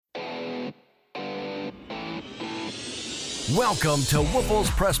Welcome to Woelfel's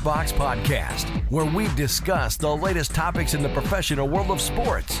Press Box Podcast, where we discuss the latest topics in the professional world of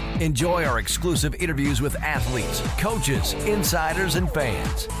sports. Enjoy our exclusive interviews with athletes, coaches, insiders, and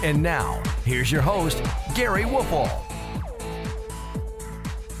fans. And now, here's your host, Gary Woelfel.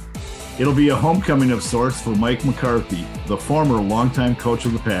 It'll be a homecoming of sorts for Mike McCarthy. The former longtime coach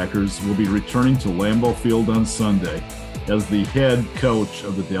of the Packers will be returning to Lambeau Field on Sunday as the head coach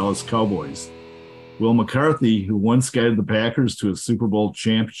of the Dallas Cowboys. Will McCarthy, who once guided the Packers to a Super Bowl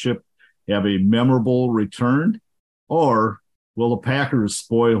championship, have a memorable return? Or will the Packers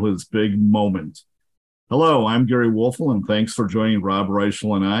spoil his big moment? Hello, I'm Gary Woelfel, and thanks for joining Rob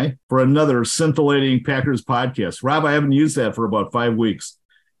Reichel and I for another scintillating Packers podcast. Rob, I haven't used that for about 5 weeks.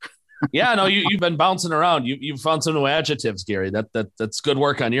 Yeah, no, you've been bouncing around. You've found some new adjectives, Gary. That's good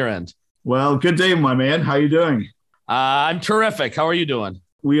work on your end. Well, good day, my man. How you doing? I'm terrific. How are you doing?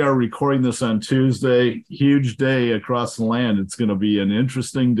 We are recording this on Tuesday. Huge day across the land. It's going to be an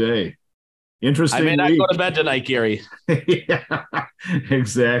interesting day. Interesting. I may not go to bed tonight, Gary. Yeah,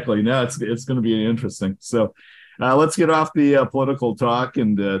 exactly. No, it's going to be interesting. So let's get off the political talk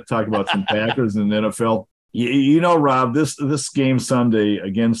and talk about some Packers and NFL. You know, Rob, this game Sunday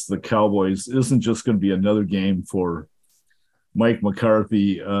against the Cowboys isn't just going to be another game for Mike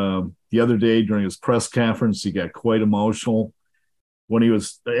McCarthy. The other day during his press conference, he got quite emotional. When he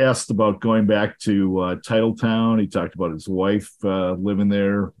was asked about going back to Titletown, he talked about his wife living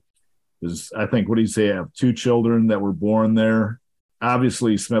there. I think, what did he say? I have 2 children that were born there.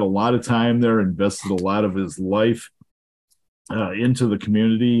 Obviously, he spent a lot of time there, invested a lot of his life into the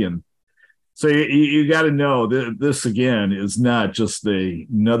community. And so you got to know that this, again, is not just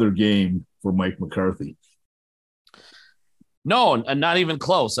another game for Mike McCarthy. No, and not even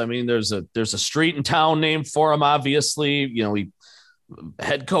close. I mean, there's a street in town named for him, obviously. You know, he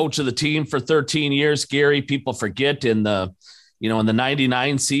head coach of the team for 13 years, Gary. People forget in the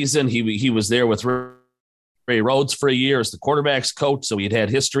 99 season, he was there with Ray Rhodes for a year as the quarterback's coach. So he'd had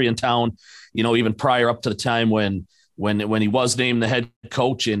history in town, even prior up to the time when he was named the head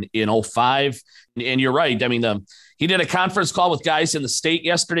coach in 2005. And you're right. I mean, he did a conference call with guys in the state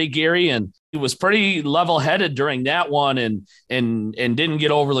yesterday, Gary, and he was pretty level-headed during that one and didn't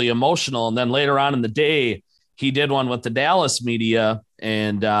get overly emotional. And then later on in the day, he did one with the Dallas media,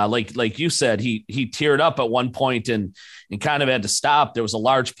 and like you said, he teared up at one point and kind of had to stop. There was a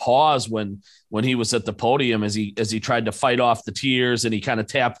large pause when he was at the podium as he tried to fight off the tears, and he kind of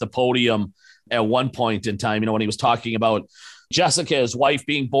tapped the podium at one point in time. When he was talking about Jessica, his wife,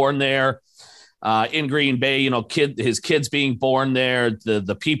 being born there in Green Bay, his kids being born there,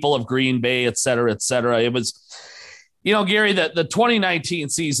 the people of Green Bay, et cetera, et cetera. It was. Gary, the 2019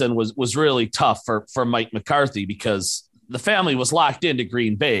 season was really tough for Mike McCarthy because the family was locked into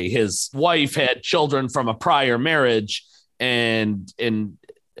Green Bay. His wife had children from a prior marriage, and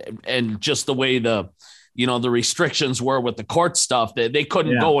just the way the restrictions were with the court stuff, they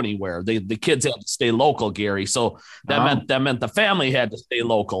couldn't go anywhere. The kids had to stay local, Gary. So that meant the family had to stay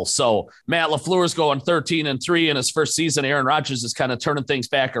local. So Matt LaFleur's going 13-3 in his first season. Aaron Rodgers is kind of turning things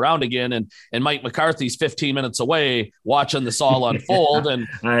back around again. And Mike McCarthy's 15 minutes away watching this all unfold. And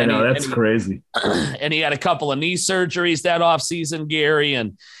I know, that's crazy. And he had a couple of knee surgeries that offseason, Gary,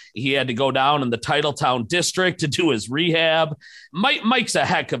 and he had to go down in the Titletown district to do his rehab. Mike's a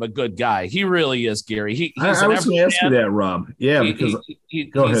heck of a good guy. He really is, Gary. I was going to ask you that, Rob. Yeah, because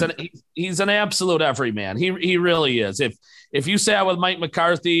he's an absolute everyman. He really is. If you sat with Mike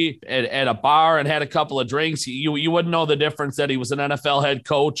McCarthy at a bar and had a couple of drinks, you wouldn't know the difference that he was an NFL head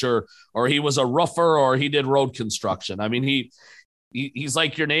coach or he was a roofer or he did road construction. I mean, he's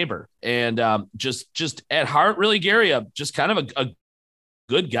like your neighbor, and just at heart, really, Gary, just kind of a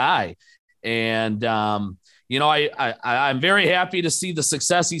good guy. And I'm very happy to see the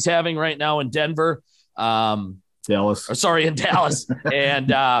success he's having right now in Denver. Dallas. In Dallas. And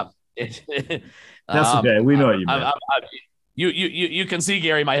that's okay. We know what you meant. You can see,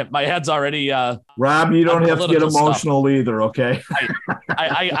 Gary, my head's already Rob, you don't have to get emotional either, okay?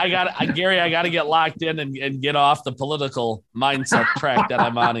 I got to get locked in and get off the political mindset track that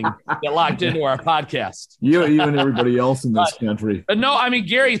I'm on and get locked into our podcast. You and everybody else in this country. No, I mean,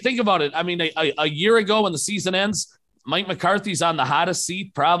 Gary, think about it. I mean, a year ago when the season ends, Mike McCarthy's on the hottest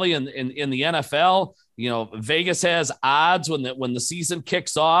seat probably in the NFL. Vegas has odds when the season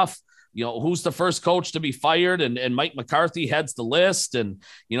kicks off. Who's the first coach to be fired, and Mike McCarthy heads the list. And,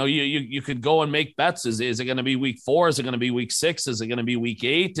 you could go and make bets. Is it going to be week 4? Is it going to be week 6? Is it going to be week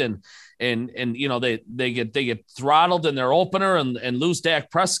 8? And they get throttled in their opener and lose Dak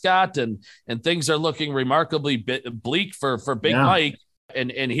Prescott, and things are looking remarkably bleak for Big Mike.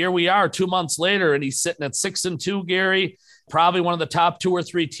 And here we are 2 months later, and he's sitting at 6-2, Gary, probably one of the top 2 or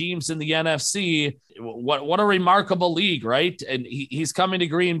 3 teams in the NFC. What a remarkable league, right? And he's coming to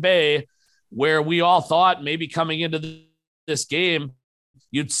Green Bay, where we all thought maybe coming into this game,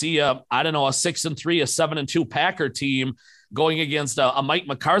 you'd see a 6-3, a 7-2 Packer team going against a Mike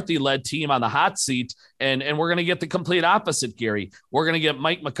McCarthy-led team on the hot seat. And we're going to get the complete opposite, Gary. We're going to get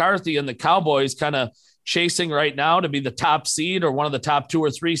Mike McCarthy and the Cowboys kind of chasing right now to be the top seed or one of the top 2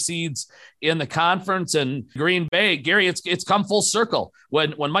 or 3 seeds in the conference. And Green Bay, Gary, it's come full circle.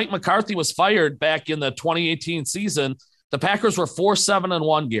 When Mike McCarthy was fired back in the 2018 season, the Packers were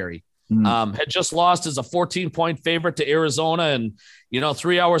 4-7-1, Gary. Had just lost as a 14-point favorite to Arizona. And,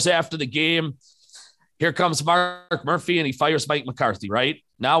 3 hours after the game, here comes Mark Murphy and he fires Mike McCarthy, right?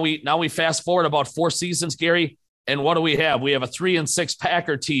 Now we fast forward about 4 seasons, Gary. And what do we have? We have a 3-6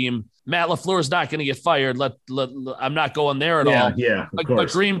 Packer team. Matt LaFleur is not going to get fired. I'm not going there at all. Yeah,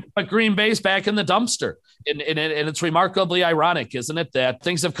 but Green Bay's back in the dumpster. And it's remarkably ironic, isn't it, that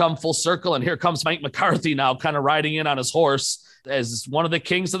things have come full circle, and here comes Mike McCarthy now kind of riding in on his horse as one of the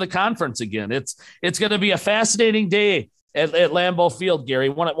kings of the conference again. It's going to be a fascinating day at Lambeau Field, Gary.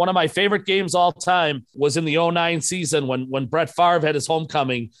 One of my favorite games all time was in the 2009 season when Brett Favre had his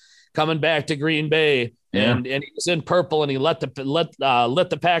homecoming coming back to Green Bay. Yeah. And he was in purple, and he lit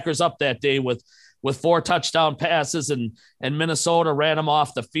the Packers up that day with 4 touchdown passes, and Minnesota ran him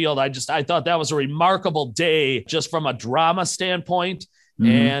off the field. I thought that was a remarkable day just from a drama standpoint.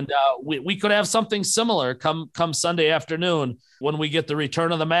 Mm-hmm. And we could have something similar come Sunday afternoon when we get the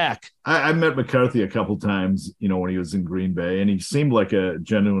return of the Mac. I met McCarthy a couple times, when he was in Green Bay, and he seemed like a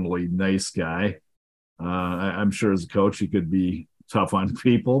genuinely nice guy. I'm sure as a coach he could be tough on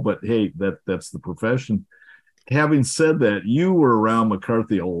people, but hey, that's the profession. Having said that, you were around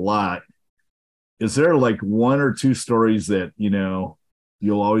McCarthy a lot. Is there like 1 or 2 stories that you'll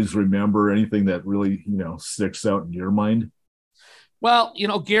always remember, anything that really sticks out in your mind? Well,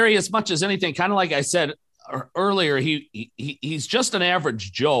 Gary, as much as anything, kind of like I said earlier, he's just an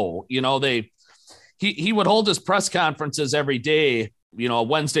average Joe. He would hold his press conferences every day,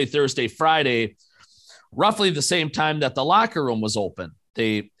 Wednesday, Thursday, Friday, roughly the same time that the locker room was open.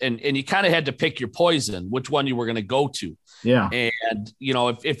 And you kind of had to pick your poison, which one you were going to go to. Yeah. And,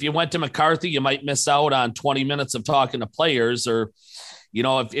 if you went to McCarthy, you might miss out on 20 minutes of talking to players, or,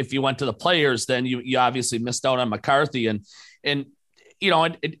 if you went to the players, then you obviously missed out on McCarthy. And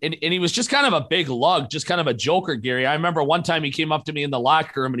he was just kind of a big lug, just kind of a joker, Gary. I remember one time he came up to me in the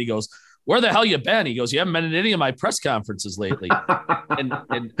locker room and he goes, "Where the hell you been?" He goes, "You haven't been in any of my press conferences lately." and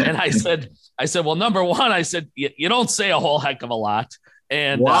I said, well, number one, I said, you don't say a whole heck of a lot.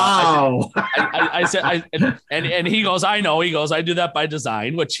 And wow. I said, and he goes, "I know." He goes, "I do that by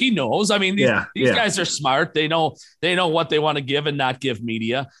design," which he knows. I mean, these guys are smart. They know what they want to give and not give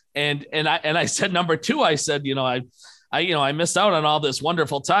media. And I said, number two, I said, I missed out on all this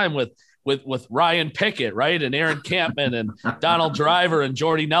wonderful time with Ryan Pickett, right? And Aaron Campman and Donald Driver and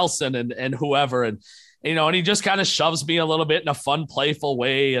Jordy Nelson and whoever. And he just kind of shoves me a little bit in a fun, playful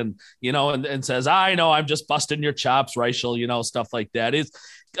way. And says, "I know, I'm just busting your chops, Reichel," stuff like that. Is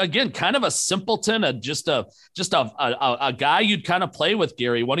again, kind of a simpleton, just a guy you'd kind of play with,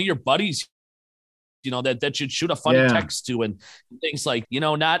 Gary, one of your buddies, that you'd shoot a funny text to, and things like,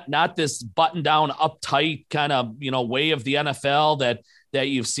 not this button down, uptight kind of, way of the NFL that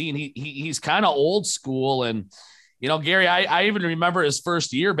you've seen. He's kind of old school. And, Gary, I even remember his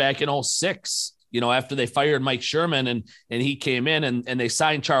first year back in 2006, after they fired Mike Sherman and he came in and they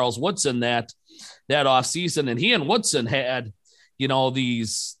signed Charles Woodson that off season. And he and Woodson had,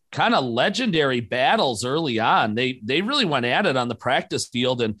 these kind of legendary battles early on. They really went at it on the practice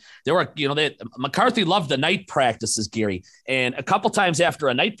field, and there were, McCarthy loved the night practices, Gary. And a couple times after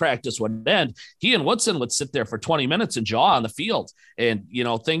a night practice would end, he and Woodson would sit there for 20 minutes and jaw on the field. And,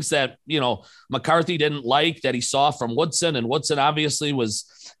 things that, McCarthy didn't like that he saw from Woodson, and Woodson obviously was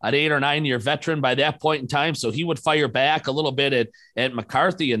an 8 or 9 year veteran by that point in time. So he would fire back a little bit at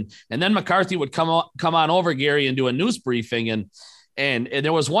McCarthy. And then McCarthy would come on over, Gary, and do a news briefing. And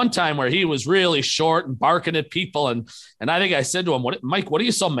there was one time where he was really short and barking at people. And I think I said to him, "Mike, what are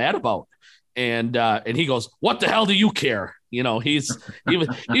you so mad about?" And he goes, "What the hell do you care?" He's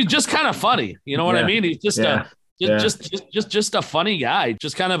just kind of funny. You know what I mean? He's just just a funny guy,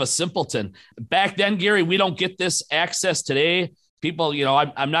 just kind of a simpleton. Back then, Gary, we don't get this access today. People,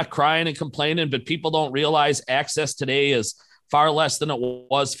 I'm not crying and complaining, but people don't realize access today is far less than it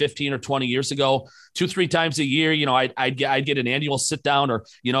was 15 or 20 years ago. 2-3 times a year, I'd get an annual sit down, or,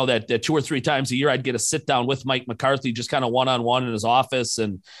 that 2 or 3 times a year, I'd get a sit down with Mike McCarthy, just kind of one-on-one in his office.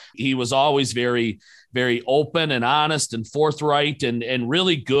 And he was always very, very open and honest and forthright and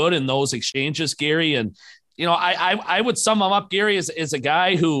really good in those exchanges, Gary. And, I would sum him up, Gary, as a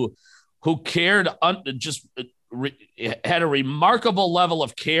guy who cared, had a remarkable level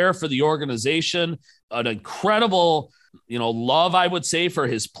of care for the organization, an incredible, love, I would say, for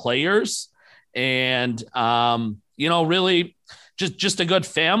his players. And, really just a good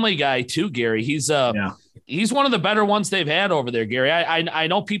family guy too, Gary. He's one of the better ones they've had over there, Gary. I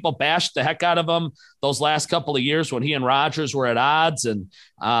know people bashed the heck out of him those last couple of years when he and Rodgers were at odds, and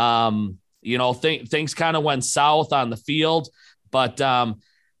things kind of went south on the field. But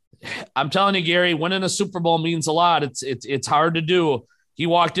I'm telling you, Gary, winning a Super Bowl means a lot. It's hard to do. He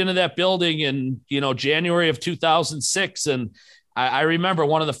walked into that building in January of 2006, and I remember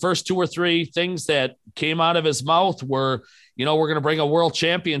one of the first 2 or 3 things that came out of his mouth were, we're going to bring a world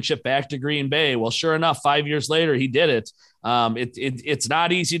championship back to Green Bay. Well, sure enough, 5 years later, he did it. It's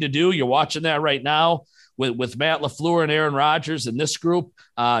not easy to do. You're watching that right now with Matt LaFleur and Aaron Rodgers and this group.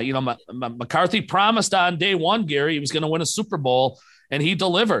 McCarthy promised on day one, Gary, he was going to win a Super Bowl, and he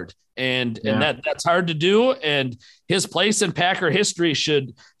delivered. And that's hard to do. And his place in Packer history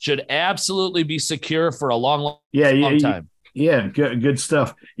should absolutely be secure for a long time. Yeah, good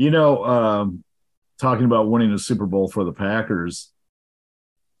stuff. Talking about winning a Super Bowl for the Packers,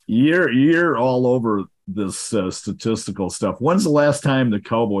 you're all over this statistical stuff. When's the last time the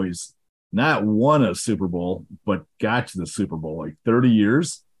Cowboys not won a Super Bowl, but got to the Super Bowl? Like 30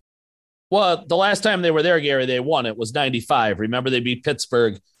 years? Well, the last time they were there, Gary, they won it was 95. Remember, they beat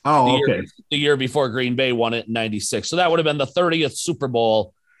Pittsburgh the year before Green Bay won it in 96. So that would have been the 30th Super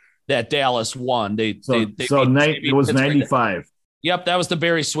Bowl that Dallas won. It was 95. Yep, that was the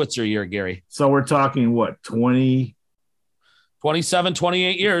Barry Switzer year, Gary. So we're talking, what, 20? 27,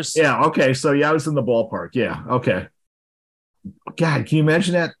 28 years. Yeah, okay. So, I was in the ballpark. Yeah, okay. God, can you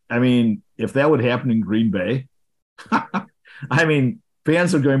imagine that? I mean, if that would happen in Green Bay, I mean,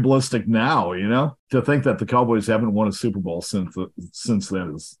 fans are going ballistic now, to think that the Cowboys haven't won a Super Bowl since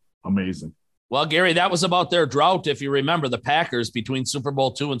then is amazing. Well, Gary, that was about their drought, if you remember, the Packers between Super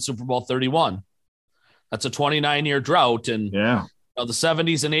Bowl II and Super Bowl 31. That's a 29-year drought. And the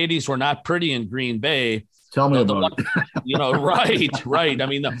 70s and 80s were not pretty in Green Bay. Tell me about it. Right. I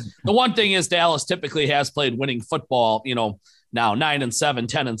mean, the one thing is Dallas typically has played winning football, now 9-7,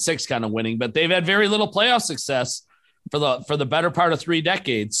 10-6 kind of winning, but they've had very little playoff success for the better part of 3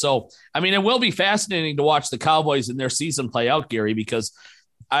 decades. So, I mean, it will be fascinating to watch the Cowboys in their season play out, Gary, because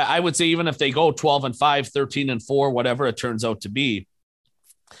I would say even if they go 12-5, 13-4, whatever it turns out to be,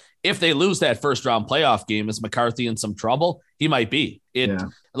 if they lose that first round playoff game, is McCarthy in some trouble? He might be.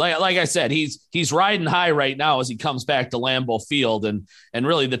 Like I said, he's riding high right now as he comes back to Lambeau Field, and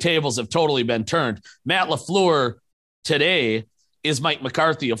really the tables have totally been turned. Matt LaFleur today is Mike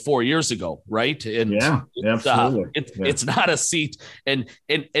McCarthy of 4 years ago, right? And absolutely. It's not a seat, and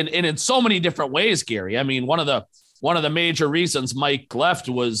in so many different ways, Gary. I mean, one of the major reasons Mike left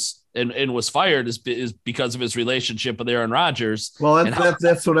was fired is because of his relationship with Aaron Rodgers. Well,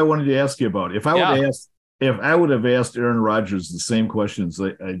 that's what I wanted to ask you about. If I would have asked Aaron Rodgers the same questions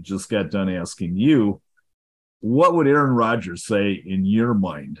I just got done asking you, what would Aaron Rodgers say in your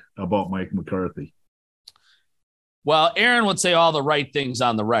mind about Mike McCarthy? Well, Aaron would say all the right things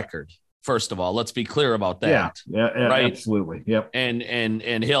on the record. First of all, let's be clear about that. Yeah, right? Absolutely. Yep.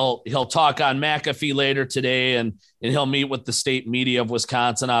 And he'll talk on McAfee later today, and he'll meet with the state media of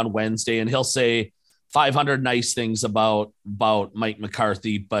Wisconsin on Wednesday, and he'll say 500 nice things about Mike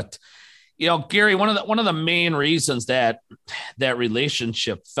McCarthy. But Gary, one of the main reasons that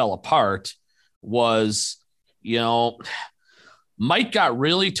relationship fell apart was, Mike got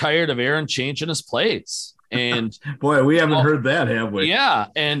really tired of Aaron changing his plays. And boy, we haven't heard that, have we? Yeah.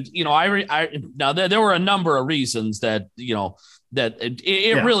 And, now there were a number of reasons that, that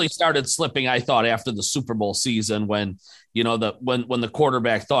it really started slipping, I thought, after the Super Bowl season when the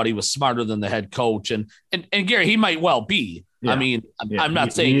quarterback thought he was smarter than the head coach. And Gary, he might well be. Yeah. I mean, I'm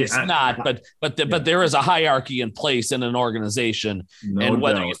not saying he's not, but there is a hierarchy in place in an organization. And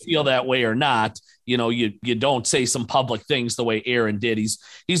whether you feel that way or not, you don't say some public things the way Aaron did.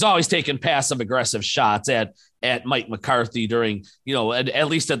 He's always taken passive aggressive shots at Mike McCarthy during, at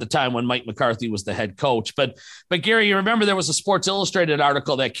least at the time when Mike McCarthy was the head coach. But Gary, you remember there was a Sports Illustrated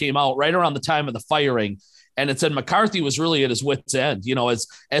article that came out right around the time of the firing, and it said McCarthy was really at his wit's end,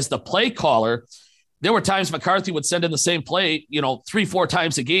 as the play caller. There were times McCarthy would send in the same play, 3-4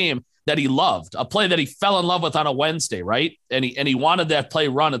 times a game that he loved, a play that he fell in love with on a Wednesday, right? And he wanted that play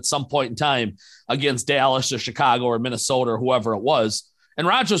run at some point in time against Dallas or Chicago or Minnesota or whoever it was. And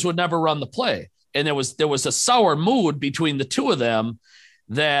Rodgers would never run the play. And there was a sour mood between the two of them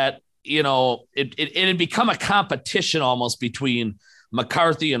that it had become a competition almost between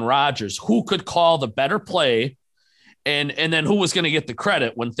McCarthy and Rodgers, who could call the better play and then who was going to get the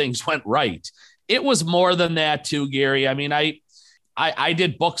credit when things went right. It was more than that too, Gary. I mean, I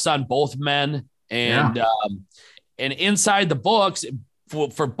did books on both men, and and inside the books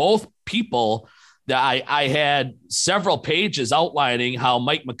for both people, that I had several pages outlining how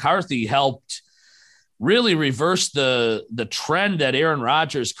Mike McCarthy helped really reverse the trend that Aaron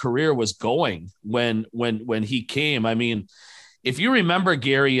Rodgers' career was going when he came. I mean, if you remember,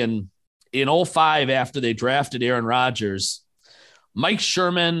 Gary, in 2005, after they drafted Aaron Rodgers, Mike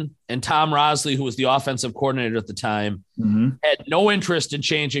Sherman and Tom Rosley, who was the offensive coordinator at the time, had no interest in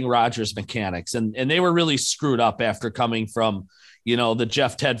changing Rodgers' mechanics. And they were really screwed up after coming from, the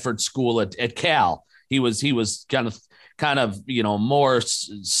Jeff Tedford school at Cal. He was kind of, more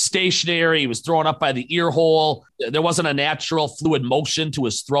stationary. He was thrown up by the ear hole. There wasn't a natural fluid motion to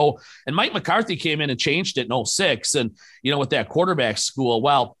his throw. And Mike McCarthy came in and changed it in 2006. And, with that quarterback school,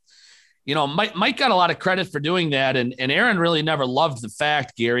 well, Mike got a lot of credit for doing that. And Aaron really never loved the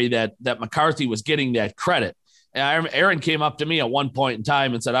fact, Gary, that McCarthy was getting that credit. And Aaron came up to me at one point in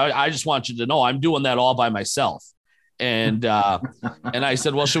time and said, I just want you to know I'm doing that all by myself. And and I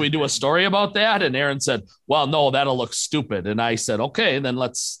said, well, should we do a story about that? And Aaron said, well, no, that'll look stupid. And I said, okay, then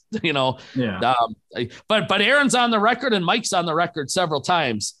let's, but Aaron's on the record and Mike's on the record several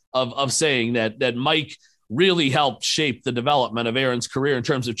times of saying that Mike really helped shape the development of Aaron's career in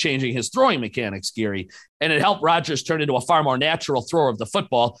terms of changing his throwing mechanics, Gary. And it helped Rodgers turn into a far more natural thrower of the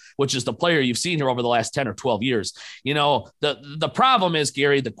football, which is the player you've seen here over the last 10 or 12 years. The problem is,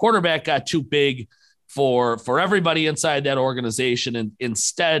 Gary, the quarterback got too big for everybody inside that organization. And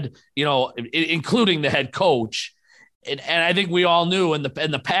instead, including the head coach. And I think we all knew, and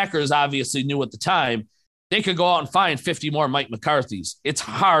the Packers obviously knew at the time, they could go out and find 50 more Mike McCarthys. It's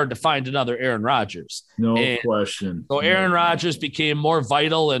hard to find another Aaron Rodgers. No question. So Aaron Rodgers became more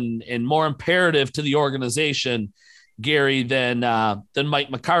vital and more imperative to the organization, Gary, than Mike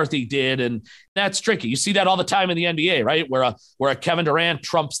McCarthy did. And that's tricky. You see that all the time in the NBA, right? Where a Kevin Durant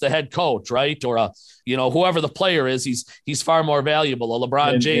trumps the head coach, right? Or whoever the player is, he's far more valuable. A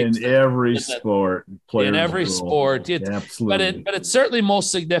LeBron James in every sport. In every sport, absolutely. But it's certainly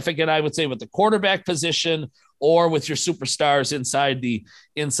most significant, I would say, with the quarterback position or with your superstars inside the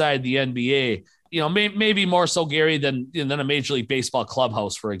NBA. Maybe more so, Gary, than a Major League Baseball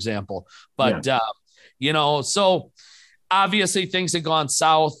clubhouse, for example. But so obviously things had gone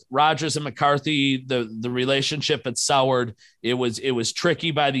south. Rodgers and McCarthy, the relationship had soured. It was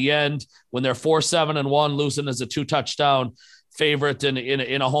tricky by the end when they're 4-7-1, losing as a 2-touchdown favorite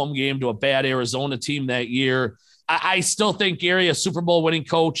in a home game to a bad Arizona team that year. I still think, Gary, a Super Bowl winning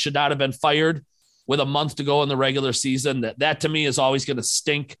coach should not have been fired with a month to go in the regular season. That to me is always going to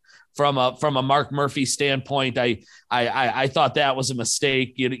stink from a Mark Murphy standpoint. I thought that was a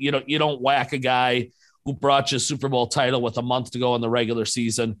mistake. You don't whack a guy who brought you a Super Bowl title with a month to go in the regular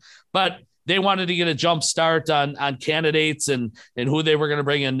season. But they wanted to get a jump start on candidates and who they were going to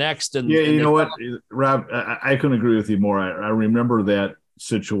bring in next. And you know what, Rob, I couldn't agree with you more. I remember that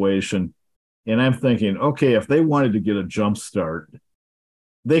situation, and I'm thinking, okay, if they wanted to get a jump start,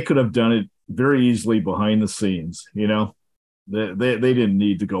 they could have done it very easily behind the scenes. They didn't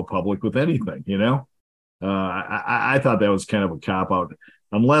need to go public with anything. I thought that was kind of a cop out.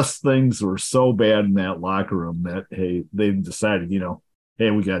 Unless things were so bad in that locker room that, hey, they decided, hey,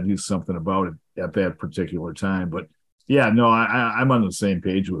 we got to do something about it at that particular time. But yeah, no, I'm on the same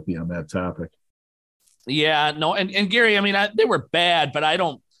page with you on that topic. Yeah, no. And Gary, I mean, they were bad, but I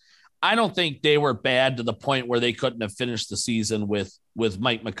don't think they were bad to the point where they couldn't have finished the season with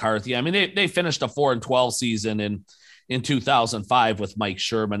Mike McCarthy. I mean, they finished a 4-12 season in 2005 with Mike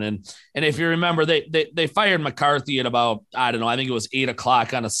Sherman. And if you remember, they fired McCarthy at about, I don't know, I think it was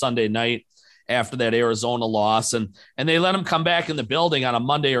 8:00 on a Sunday night after that Arizona loss. And they let him come back in the building on a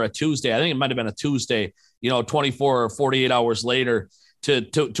Monday or a Tuesday. I think it might've been a Tuesday, 24 or 48 hours later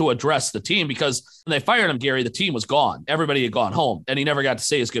to address the team, because when they fired him, Gary, the team was gone. Everybody had gone home and he never got to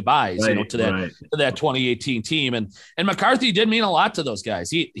say his goodbyes, to that 2018 team. And McCarthy did mean a lot to those guys.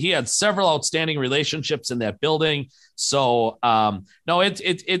 He had several outstanding relationships in that building. So no,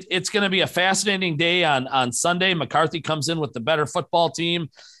 it's going to be a fascinating day on Sunday. McCarthy comes in with the better football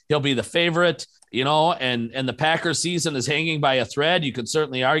team. He'll be the favorite, and the Packers season is hanging by a thread. You could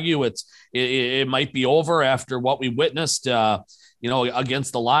certainly argue it might be over after what we witnessed,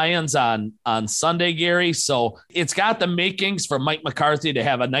 against the Lions on Sunday, Gary. So it's got the makings for Mike McCarthy to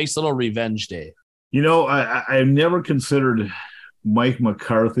have a nice little revenge day. I've never considered Mike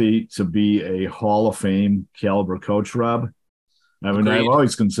McCarthy to be a Hall of Fame caliber coach, Rob. I mean, Agreed. I've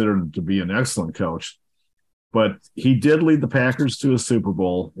always considered him to be an excellent coach, but he did lead the Packers to a Super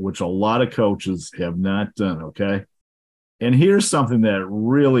Bowl, which a lot of coaches have not done. Okay. And here's something that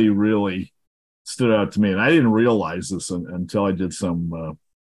really, really stood out to me. And I didn't realize this until I did some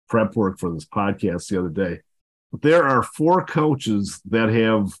prep work for this podcast the other day. But there are 4 coaches that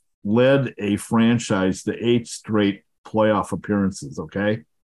have led a franchise to 8 straight playoff appearances. Okay.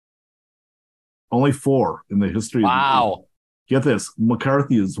 Only 4 in the history. Wow. Get this.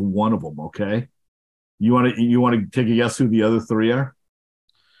 McCarthy is one of them. Okay. You want to take a guess who the other 3 are?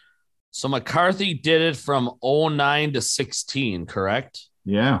 So McCarthy did it from 09 to 16, correct?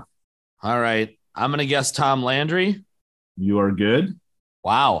 Yeah. All right. I'm going to guess Tom Landry. You are good.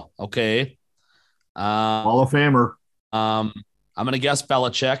 Wow. Okay. Hall of Famer. I'm going to guess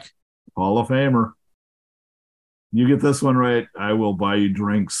Belichick. Hall of Famer. You get this one right, I will buy you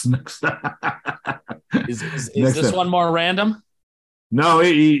drinks next time. Is this one more random? No,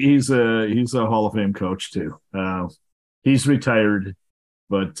 he's a Hall of Fame coach too. He's retired,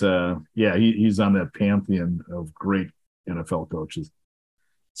 but he's on that pantheon of great NFL coaches.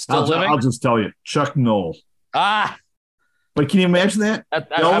 Still living? I'll just tell you, Chuck Noll. Ah, but can you imagine that?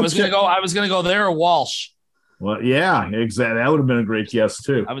 I was gonna go there or Walsh. Well, yeah, exactly. That would have been a great guess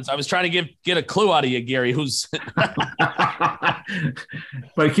too. I was trying to get a clue out of you, Gary. Who's?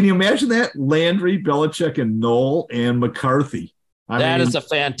 But can you imagine that? Landry, Belichick, and Noll and McCarthy. That is a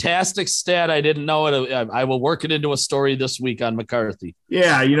fantastic stat. I didn't know it. I will work it into a story this week on McCarthy.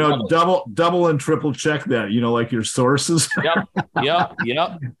 Yeah, double and triple check that. Like your sources. Yep.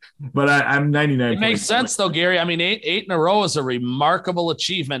 But I'm 99. It makes sense though, Gary. I mean, eight in a row is a remarkable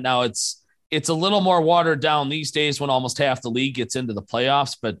achievement. Now it's a little more watered down these days when almost half the league gets into the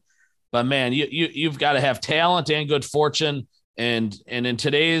playoffs. But man, you've got to have talent and good fortune. And in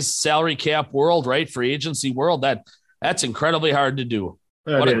today's salary cap world, right, free agency world, that's incredibly hard to do.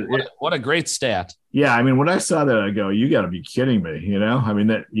 What a great stat. Yeah, I mean, when I saw that, I go, you got to be kidding me. I mean,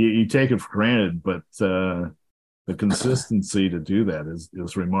 that you take it for granted, but the consistency to do that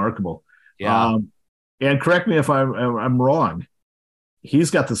is remarkable. Yeah. And correct me if I'm wrong.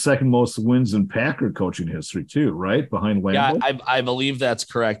 He's got the second most wins in Packer coaching history too, right? Behind Lambeau. Yeah, I believe that's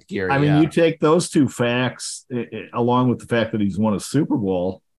correct, Gary. I mean, you take those 2 facts along with the fact that he's won a Super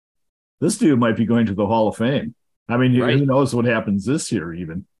Bowl, this dude might be going to the Hall of Fame. I mean, Who knows what happens this year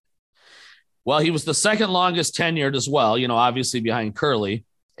even. Well, he was the second longest tenured as well, obviously behind Curley.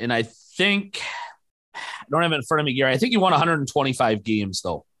 And I think, I don't have it in front of me, Gary. I think he won 125 games,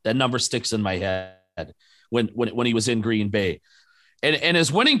 though. That number sticks in my head when he was in Green Bay. And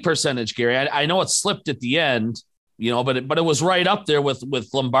his winning percentage, Gary, I know it slipped at the end, but it was right up there with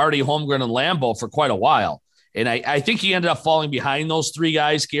Lombardi, Holmgren, and Lambeau for quite a while. And I think he ended up falling behind those 3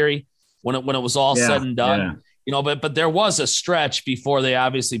 guys, Gary, when it was all said and done. Yeah. But there was a stretch before they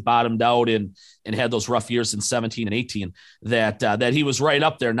obviously bottomed out and had those rough years in 17 and 18 that he was right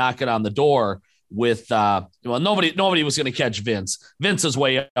up there knocking on the door with nobody was going to catch Vince. Vince is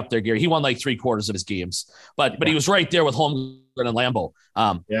way up there, Gary. He won like 3/4 of his games, but he was right there with Holmgren and Lambeau.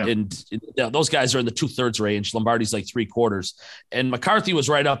 And those guys are in the 2/3 range. Lombardi's like 3/4, and McCarthy was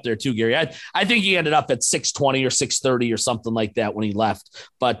right up there too, Gary. I think he ended up at 620 or 630 or something like that when he left.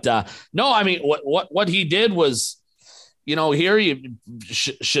 But no, I mean what he did was, here you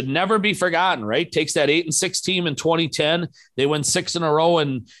should never be forgotten, right? Takes that 8-6 team in 2010. They win 6 in a row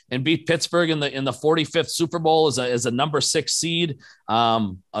and beat Pittsburgh in the 45th Super Bowl as a number 6 seed.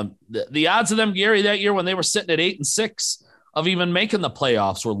 The odds of them, Gary, that year when they were sitting at 8-6 of even making the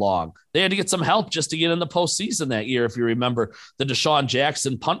playoffs were long. They had to get some help just to get in the postseason that year. If you remember the Deshaun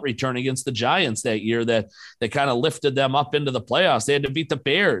Jackson punt return against the Giants that year, that kind of lifted them up into the playoffs. They had to beat the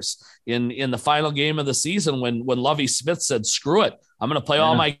Bears in the final game of the season when Lovie Smith said, screw it, I'm going to play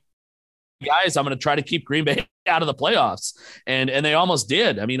all my guys. I'm going to try to keep Green Bay out of the playoffs. And they almost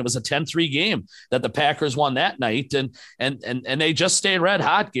did. I mean, it was a 10-3 game that the Packers won that night. And they just stayed red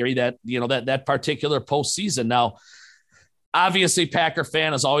hot, Gary, that particular postseason. Now, obviously, Packer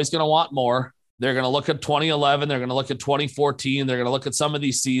fan is always going to want more. They're going to look at 2011. They're going to look at 2014. They're going to look at some of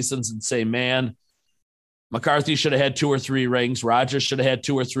these seasons and say, man, McCarthy should have had 2 or 3 rings. Rodgers should have had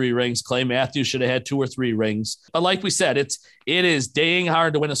 2 or 3 rings. Clay Matthews should have had 2 or 3 rings. But like we said, it is dang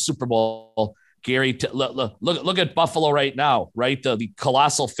hard to win a Super Bowl, Gary. Look at Buffalo right now, right? The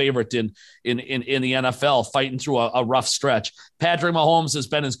colossal favorite in the NFL, fighting through a rough stretch. Patrick Mahomes has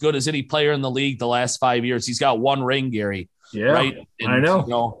been as good as any player in the league the last 5 years. He's got 1 ring, Gary. Yeah, right. And, I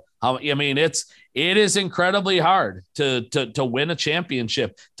know. I mean, it is incredibly hard to win a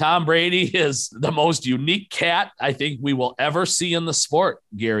championship. Tom Brady is the most unique cat I think we will ever see in the sport,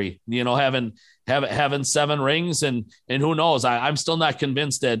 Gary. Having 7 rings, and who knows? I'm still not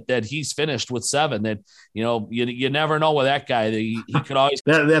convinced that he's finished with 7. That you never know with that guy. He could always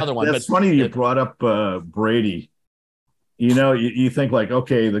another one. That's funny you brought up Brady. You think like,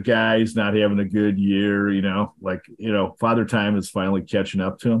 okay, the guy's not having a good year, Father Time is finally catching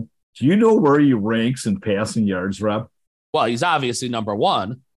up to him. Do you know where he ranks in passing yards, Rob? Well, he's obviously number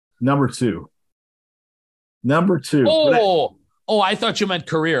 1. Number 2. Oh, I thought you meant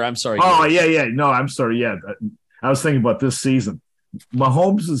career. I'm sorry. Oh, yeah. No, I'm sorry. Yeah. I was thinking about this season.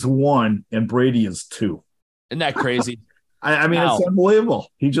 Mahomes is 1 and Brady is 2. Isn't that crazy? I mean, it's unbelievable.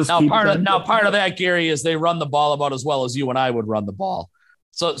 He just part of that, Gary, is they run the ball about as well as you and I would run the ball.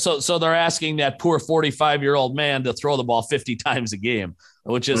 So they're asking that poor 45-year-old man to throw the ball 50 times a game,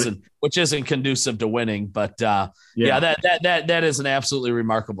 which isn't conducive to winning. But that is an absolutely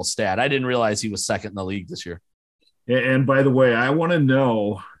remarkable stat. I didn't realize he was second in the league this year. And by the way, I want to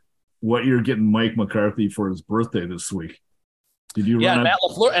know what you're getting Mike McCarthy for his birthday this week. Did you? Yeah, Matt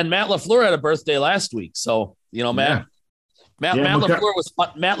LaFleur had a birthday last week, so Matt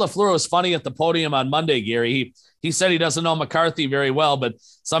LaFleur was funny at the podium on Monday, Gary. He said he doesn't know McCarthy very well, but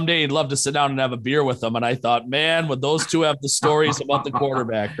someday he'd love to sit down and have a beer with him. And I thought, man, would those two have the stories about the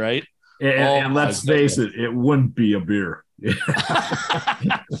quarterback, right? And let's face it wouldn't be a beer.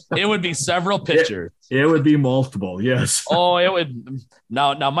 It would be several pitchers. It would be multiple, yes. Oh, it would.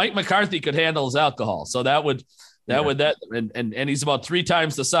 Now Mike McCarthy could handle his alcohol, so and he's about 3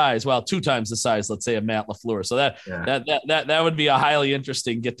 times the size. Well, 2 times the size, let's say, of Matt LaFleur. So that would be a highly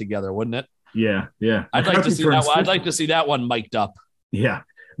interesting get together, wouldn't it? Yeah. I'd like to see that one. I'd like to see that one mic'd up. Yeah,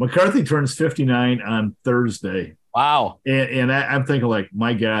 McCarthy turns 59 on Thursday. Wow. And I'm thinking, like,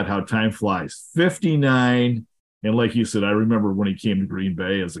 my God, how time flies. 59, and like you said, I remember when he came to Green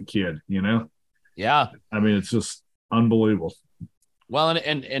Bay as a kid. Yeah. I mean, it's just unbelievable. Well,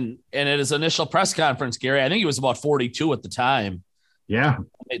 and at his initial press conference, Gary, I think he was about 42 at the time. Yeah.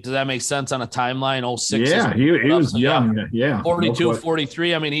 Does that make sense on a timeline? 06. Yeah, he was young. Yeah. 42,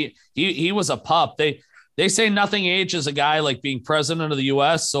 43. I mean, he was a pup. They say nothing ages a guy like being president of the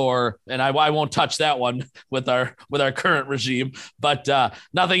U.S. and I won't touch that one with our current regime, but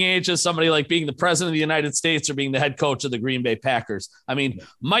nothing ages somebody like being the president of the United States or being the head coach of the Green Bay Packers. I mean,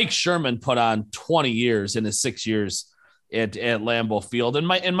 Mike Sherman put on 20 years in his 6 years at Lambeau Field, and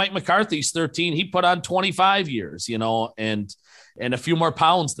Mike McCarthy's 13. He put on 25 years, and a few more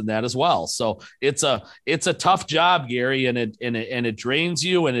pounds than that as well. So it's a tough job, Gary, and it drains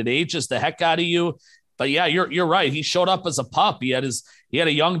you and it ages the heck out of you. But yeah, you're right. He showed up as a pup. He had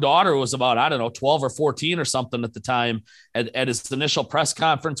a young daughter who was about, I don't know, 12 or 14 or something at the time at his initial press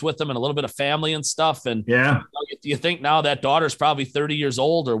conference with him, and a little bit of family and stuff. And yeah, you think now that daughter's probably 30 years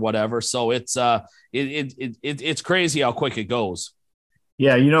old or whatever. So it's crazy how quick it goes.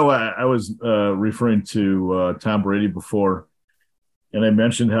 Yeah. I was referring to Tom Brady before, and I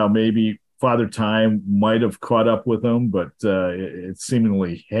mentioned how maybe Father Time might have caught up with him, but it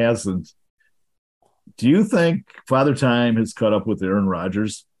seemingly hasn't. Do you think Father Time has caught up with Aaron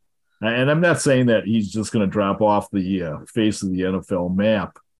Rodgers? And I'm not saying that he's just going to drop off the face of the NFL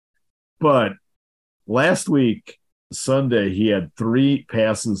map, but last week, Sunday, he had 3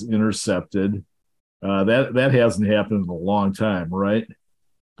 passes intercepted. That hasn't happened in a long time, right?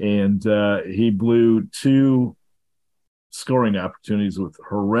 And he blew 2 scoring opportunities with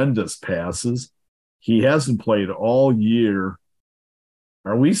horrendous passes. He hasn't played all year.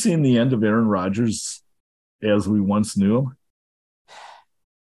 Are we seeing the end of Aaron Rodgers as we once knew him?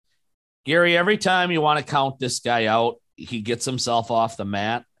 Gary, every time you want to count this guy out, he gets himself off the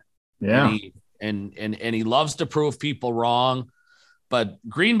mat. Yeah. And he loves to prove people wrong. But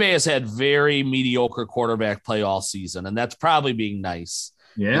Green Bay has had very mediocre quarterback play all season, and that's probably being nice.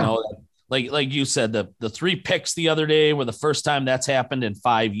 Yeah. Like you said, the 3 picks the other day were the first time that's happened in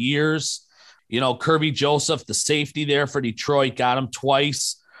 5 years. Kirby Joseph, the safety there for Detroit, got him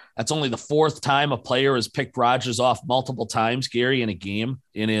twice. That's only the 4th time a player has picked Rodgers off multiple times, Gary, in a game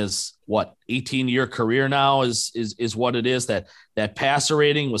in his 18-year career now is what it is. That passer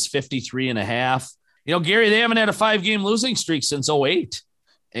rating was 53.5. Gary, they haven't had a 5-game losing streak since 2008.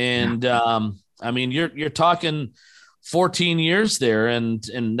 And I mean, you're talking 14 years there, and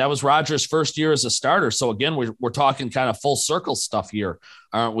that was Rodgers' first year as a starter. So again, we're talking kind of full circle stuff here,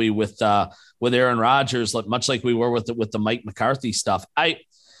 aren't we? With Aaron Rodgers, much like we were with the Mike McCarthy stuff. I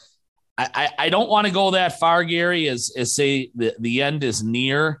don't want to go that far, Gary, as say the end is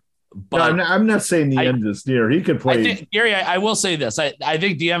near. But no, I'm not saying the end is near. He could play. I think, Gary, I will say this. I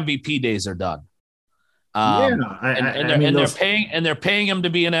think the MVP days are done. They're paying him to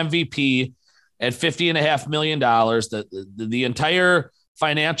be an MVP at $50.5 million. The entire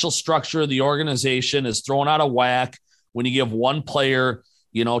financial structure of the organization is thrown out of whack when you give one player,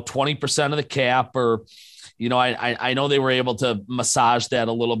 20% of the cap, or, I know they were able to massage that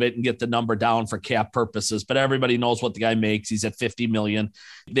a little bit and get the number down for cap purposes, but everybody knows what the guy makes. He's at $50 million.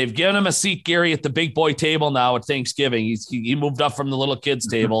 They've given him a seat, Gary, at the big boy table now at Thanksgiving. He moved up from the little kids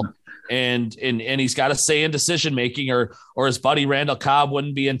table. And he's got a say in decision making, or his buddy Randall Cobb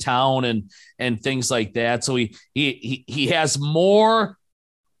wouldn't be in town, and things like that. So he has more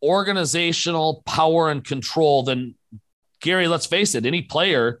organizational power and control than, Gary, let's face it, any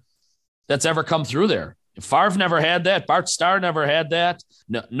player that's ever come through there. Favre never had that. Bart Starr never had that.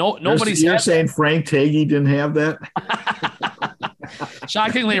 Nobody's. You're saying that. Frank Taggy didn't have that?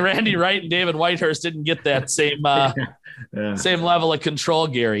 Shockingly, Randy Wright and David Whitehurst didn't get that same same level of control,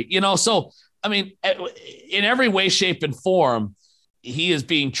 Gary. So, I mean, in every way, shape, and form, he is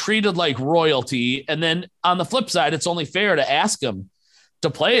being treated like royalty. And then on the flip side, it's only fair to ask him to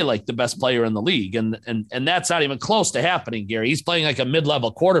play like the best player in the league. And that's not even close to happening, Gary. He's playing like a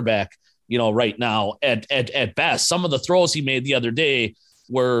mid-level quarterback, right now at best. Some of the throws he made the other day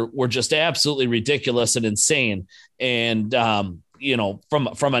were just absolutely ridiculous and insane. And, from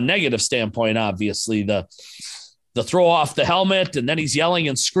a negative standpoint, obviously the throw off the helmet, and then he's yelling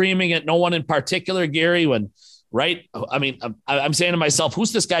and screaming at no one in particular, Gary, right? I mean, I'm saying to myself,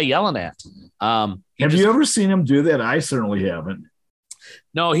 who's this guy yelling at? Have you ever seen him do that? I certainly haven't.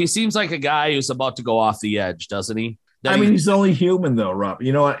 No, he seems like a guy who's about to go off the edge, doesn't he? He's only human though, Rob.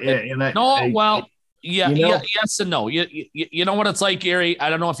 You know what? Yes and no. You know what it's like, Gary?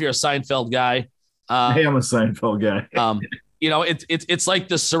 I don't know if you're a Seinfeld guy. I am a Seinfeld guy. It's like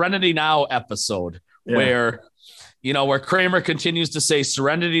the Serenity Now episode where Kramer continues to say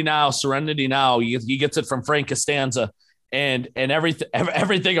Serenity Now, Serenity Now. He gets it from Frank Costanza, and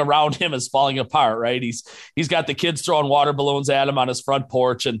everything around him is falling apart, right? He's got the kids throwing water balloons at him on his front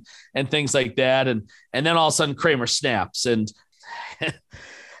porch and things like that. And then all of a sudden Kramer snaps, and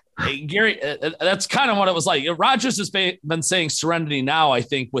Gary, that's kind of what it was like. Rodgers has been saying Serenity Now, I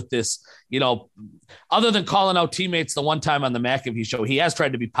think, with this, other than calling out teammates the one time on the McAfee show, he has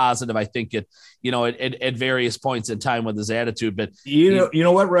tried to be positive, I think, at various points in time with his attitude. But you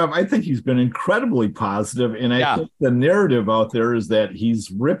know what, Rob? I think he's been incredibly positive, and I think the narrative out there is that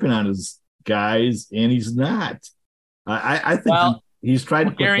he's ripping on his guys, and he's not. I think he's tried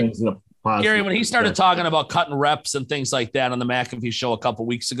to put things in a positive. Gary, when he started talking about cutting reps and things like that on the McAfee show a couple of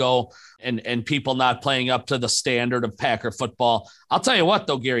weeks ago, and people not playing up to the standard of Packer football, I'll tell you what,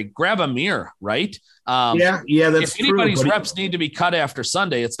 though, Gary, grab a mirror, right? That's true. If anybody's reps need to be cut after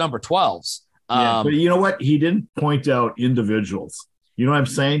Sunday, it's number 12's. But you know what? He didn't point out individuals. You know what I'm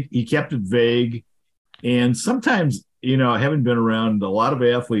saying? He kept it vague. And sometimes, having been around a lot of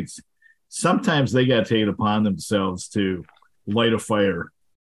athletes, sometimes they got to take it upon themselves to light a fire.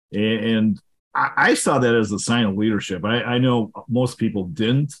 And I saw that as a sign of leadership. I know most people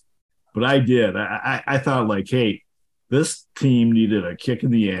didn't, but I did. I thought, like, hey, this team needed a kick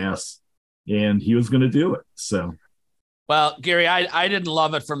in the ass, and he was going to do it. So, well, Gary, I didn't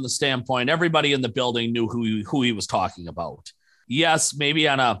love it from the standpoint. Everybody in the building knew who he was talking about. Yes, maybe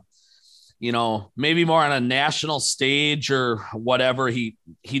maybe more on a national stage or whatever. He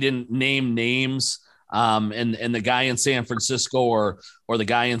didn't name names. And the guy in San Francisco or the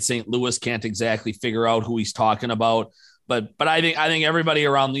guy in St. Louis can't exactly figure out who he's talking about. But I think everybody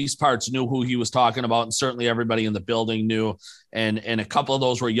around these parts knew who he was talking about, and certainly everybody in the building knew. And a couple of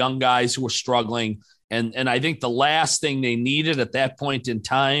those were young guys who were struggling. And I think the last thing they needed at that point in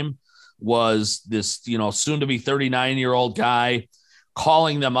time was this, soon to be 39-year-old guy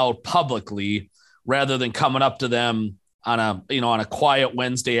calling them out publicly rather than coming up to them on a quiet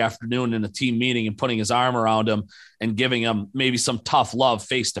Wednesday afternoon in a team meeting and putting his arm around him and giving him maybe some tough love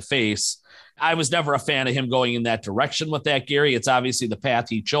face to face. I was never a fan of him going in that direction with that, Gary. It's obviously the path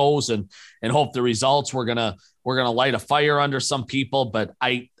he chose, and hope the results were gonna light a fire under some people. But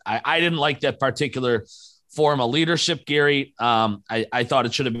I didn't like that particular form of leadership, Gary. I thought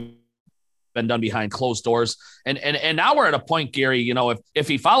it should have been done behind closed doors. And now we're at a point, Gary, if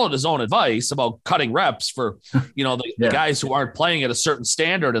he followed his own advice about cutting reps for, the guys who aren't playing at a certain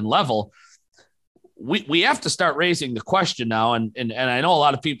standard and level, we have to start raising the question now. And I know a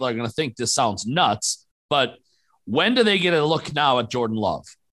lot of people are going to think this sounds nuts, but when do they get a look now at Jordan Love?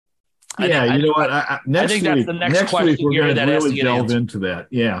 I think that's the next question, Gary, that has to get delve into that.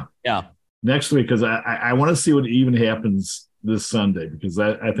 Yeah. Next week, because I want to see what even happens this Sunday, because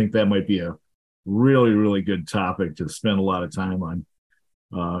I think that might be a really, really good topic to spend a lot of time on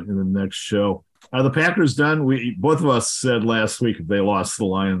in the next show. Are the Packers done? We both of us said last week if they lost the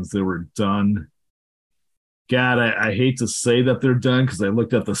Lions, they were done. God, I hate to say that they're done because I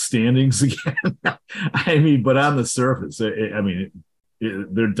looked at the standings again. I mean, but on the surface,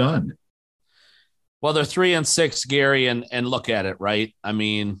 they're done. Well, they're 3-6, Gary, and look at it, right? I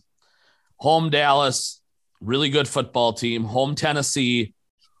mean, home Dallas, really good football team. Home Tennessee,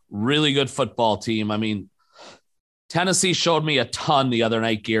 really good football team. I mean, Tennessee showed me a ton the other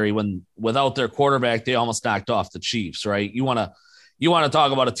night, Gary, when without their quarterback, they almost knocked off the Chiefs, right? You want to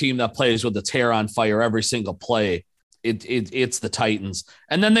talk about a team that plays with its hair on fire every single play. It's the Titans.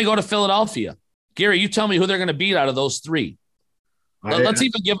 And then they go to Philadelphia. Gary, you tell me who they're going to beat out of those three. Let's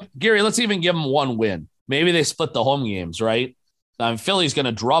even give them one win. Maybe they split the home games, right? Philly's going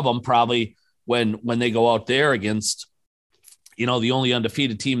to drub them probably when they go out there against, the only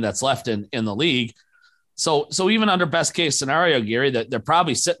undefeated team that's left in the league. So even under best case scenario, Gary, that they're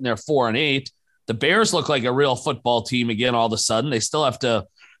probably sitting there 4-8. The Bears look like a real football team again. All of a sudden, they still have to,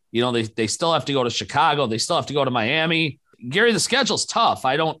 they still have to go to Chicago. They still have to go to Miami. Gary, the schedule's tough.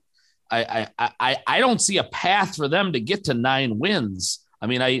 I don't see a path for them to get to 9 wins. I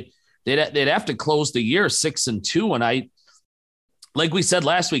mean, they'd have to close the year 6-2. And like we said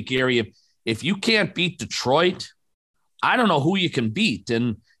last week, Gary, if you can't beat Detroit, I don't know who you can beat.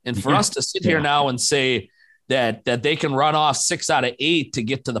 And for us to sit here now and say that they can run off 6 out of 8 to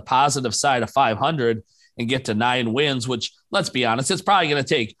get to the positive side of 500 and get to 9 wins, which, let's be honest, it's probably going to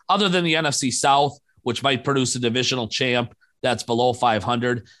take, other than the NFC South, which might produce a divisional champ that's below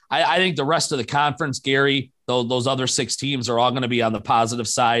 500. I think the rest of the conference, Gary, those other 6 teams are all going to be on the positive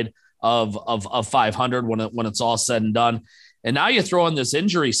side of 500 when it's all said and done. And now you throw in this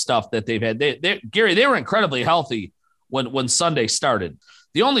injury stuff that they've had. Gary, they were incredibly healthy when Sunday started.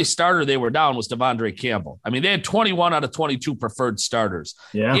 The only starter they were down was Devondre Campbell. I mean, they had 21 out of 22 preferred starters.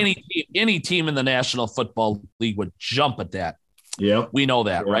 Yeah. Any team in the National Football League would jump at that. Yeah, we know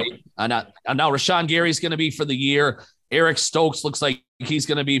that, right? And now Rashawn Gary's going to be for the year. Eric Stokes looks like he's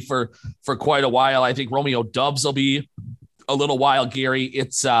going to be for quite a while. I think Romeo Doubs will be a little while, Gary.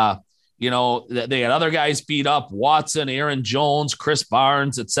 It's, they had other guys beat up, Watson, Aaron Jones, Chris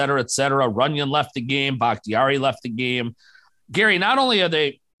Barnes, et cetera, et cetera. Runyon left the game. Bakhtiari left the game. Gary, not only are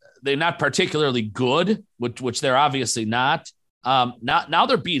they not particularly good, which they're obviously not, now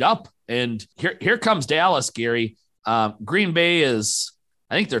they're beat up. And here comes Dallas, Gary. Green Bay is,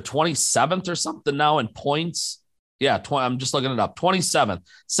 I think they're 27th or something now in points. Yeah, I'm just looking it up. 27th.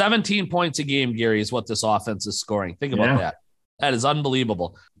 17 points a game, Gary, is what this offense is scoring. Think about that. That is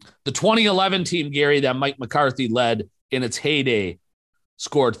unbelievable. The 2011 team, Gary, that Mike McCarthy led in its heyday,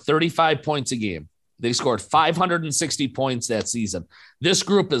 scored 35 points a game. They scored 560 points that season. This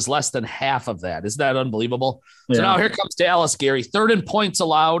group is less than half of that. Isn't that unbelievable? Yeah. So now here comes Dallas, Gary. 3rd in points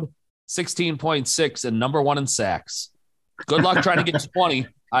allowed, 16.6, and number 1 in sacks. Good luck trying to get to 20.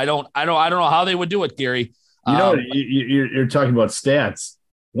 I don't know how they would do it, Gary. You're talking about stats.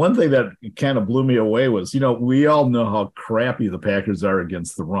 One thing that kind of blew me away was, we all know how crappy the Packers are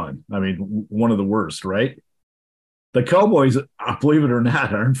against the run. I mean, one of the worst, right? The Cowboys, believe it or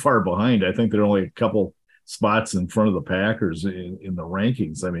not, aren't far behind. I think they're only a couple spots in front of the Packers in the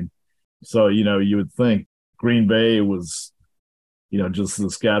rankings. I mean, so, you would think Green Bay was, just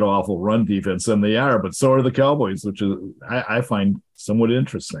this god-awful run defense, and they are, but so are the Cowboys, which is I find somewhat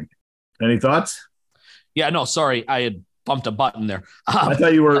interesting. Any thoughts? Yeah, no, sorry. I had bumped a button there. I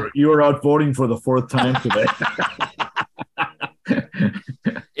thought you were out voting for the 4th time today.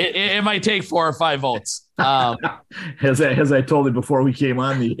 It might take 4 or 5 votes. As I told you before we came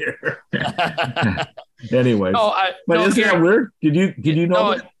on the air. Anyways, isn't that weird? Did you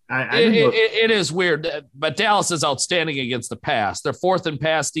know that? It is weird, but Dallas is outstanding against the pass. They're 4th in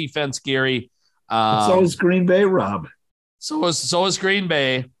pass defense, Gary. So is Green Bay, Rob. So is Green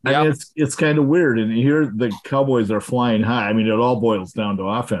Bay. Yep. I mean, it's kind of weird, and here the Cowboys are flying high. I mean, it all boils down to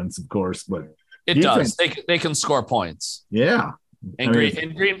offense, of course, but it does. They can score points. Yeah. And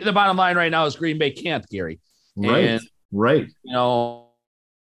Green, the bottom line right now is Green Bay can't, Gary. Right.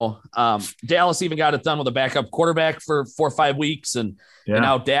 Dallas even got it done with a backup quarterback for 4 or 5 weeks, and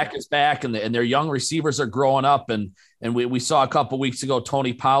now Dak is back, and their young receivers are growing up, and we saw a couple weeks ago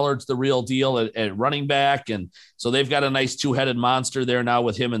Tony Pollard's the real deal at running back, and so they've got a nice 2-headed monster there now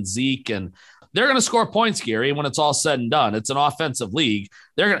with him and Zeke, and they're going to score points, Gary, when it's all said and done. It's an offensive league.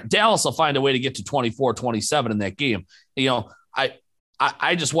 Dallas will find a way to get to 24-27 in that game.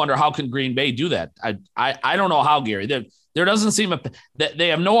 I just wonder, how can Green Bay do that? I don't know how, Gary. there doesn't seem that they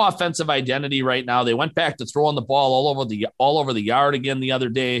have no offensive identity right now. They went back to throwing the ball all over the yard again the other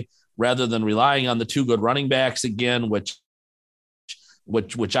day, rather than relying on the two good running backs again, which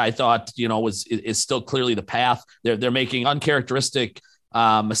I thought, is still clearly the path. They're making uncharacteristic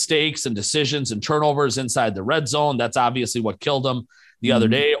mistakes and decisions and turnovers inside the red zone. That's obviously what killed them the other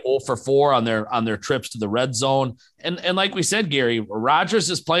day. 0 for 4 on their trips to the red zone. And like we said, Gary, Rodgers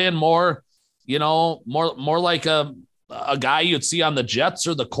is playing more like a guy you'd see on the Jets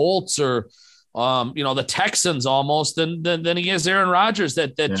or the Colts or the Texans almost than he is Aaron Rodgers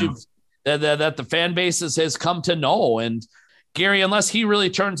that the fan base has come to know. And Gary, unless he really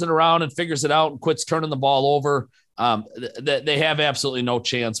turns it around and figures it out and quits turning the ball over, they have absolutely no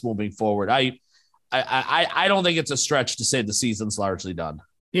chance moving forward. I don't think it's a stretch to say the season's largely done.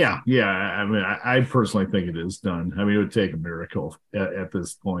 Yeah. I mean, I personally think it is done. I mean, it would take a miracle at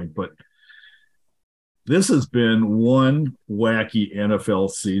this point, but this has been one wacky NFL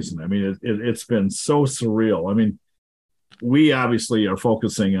season. I mean, it's been so surreal. I mean, we obviously are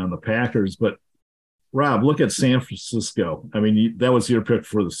focusing on the Packers, but Rob, look at San Francisco. I mean, that was your pick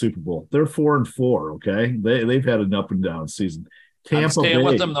for the Super Bowl. They're 4-4. Okay, they've had an up and down season. I'm staying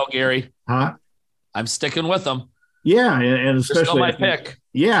with them though, Gary. Huh? I'm sticking with them. Yeah, and especially still my pick.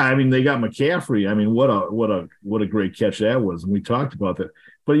 Yeah, I mean, they got McCaffrey. I mean, what a great catch that was, and we talked about that.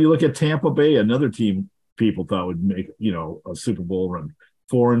 But you look at Tampa Bay, another team people thought would make a Super Bowl run,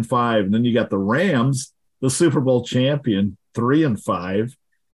 4-5, and then you got the Rams, the Super Bowl champion, 3-5.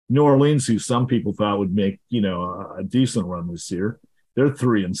 New Orleans, who some people thought would make, a decent run this year, they're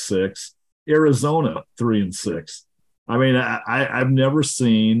 3-6. Arizona, 3-6. I mean, I've never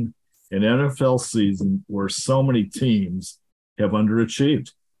seen an NFL season where so many teams have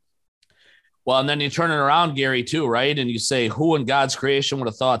underachieved. Well, and then you turn it around, Gary, too, right? And you say, who in God's creation would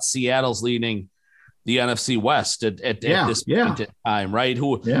have thought Seattle's leading the NFC West at this point in time, right?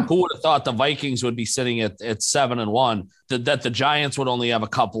 Who would have thought the Vikings would be sitting at 7-1, that the Giants would only have a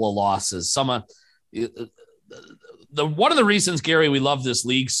couple of losses. One of the reasons, Gary, we love this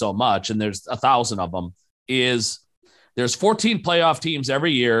league so much, and there's 1,000 of them, is there's 14 playoff teams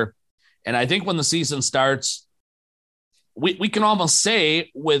every year. And I think when the season starts, we can almost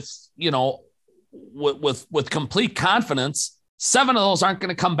say with complete confidence, 7 of those aren't going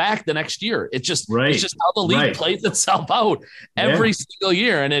to come back the next year. It's just how the league plays itself out every single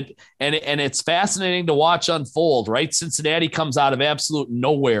year. And it's fascinating to watch unfold, right? Cincinnati comes out of absolute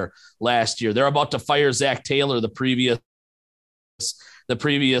nowhere last year. They're about to fire Zach Taylor the previous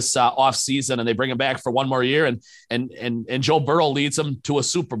off season, and they bring him back for one more year, and Joe Burrow leads them to a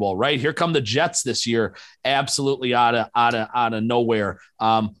Super Bowl, right? Here come the Jets this year, absolutely out of nowhere.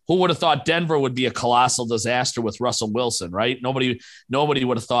 Who would have thought Denver would be a colossal disaster with Russell Wilson, right? Nobody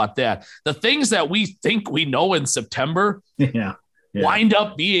would have thought that. The things that we think we know in September wind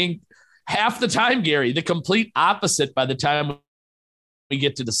up being half the time, Gary, the complete opposite by the time we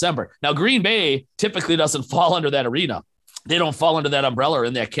get to December. Now, Green Bay typically doesn't fall under that arena. They don't fall under that umbrella or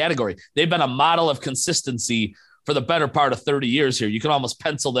in that category. They've been a model of consistency for the better part of 30 years here. You can almost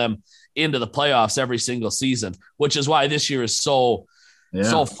pencil them into the playoffs every single season, which is why this year is so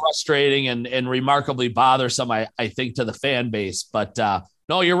frustrating and remarkably bothersome, I think, to the fan base. But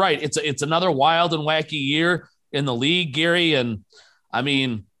no, you're right. It's another wild and wacky year in the league, Gary. And I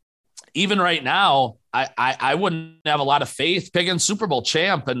mean, even right now, I wouldn't have a lot of faith picking Super Bowl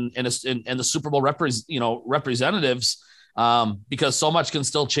champ and the Super Bowl representatives. Because so much can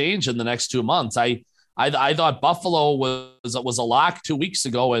still change in the next 2 months. I thought Buffalo was a lock 2 weeks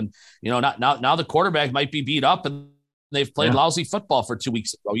ago, and now the quarterback might be beat up, and they've played lousy football for 2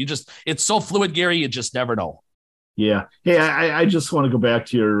 weeks ago. It's so fluid, Gary. You just never know. Yeah. Hey, I just want to go back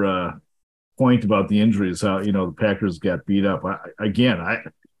to your point about the injuries. How the Packers got beat up.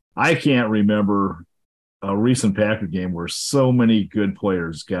 I can't remember a recent Packer game where so many good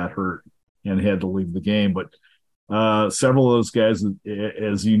players got hurt and had to leave the game, but. Several of those guys,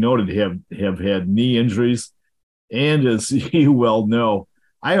 as you noted, have had knee injuries. And as you well know,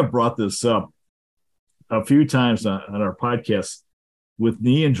 I have brought this up a few times on our podcast with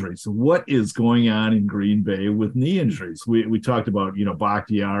knee injuries. What is going on in Green Bay with knee injuries? We talked about,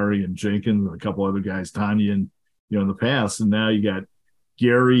 Bakhtiari and Jenkins and a couple other guys, Tanya, and, in the past. And now you got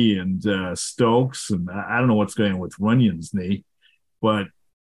Gary and Stokes. And I don't know what's going on with Runyon's knee, but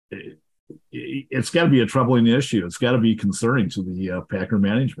it's got to be a troubling issue. It's got to be concerning to the Packer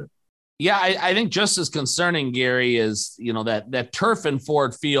management. Yeah, I think just as concerning, Gary, is that turf in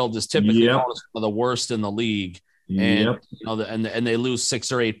Ford Field is typically one of the worst in the league, and and they lose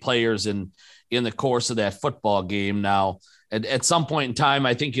 6 or 8 players in the course of that football game. Now, at some point in time,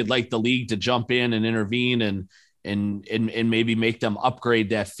 I think you'd like the league to jump in and intervene and maybe make them upgrade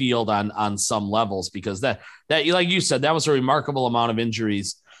that field on some levels, because that like you said, that was a remarkable amount of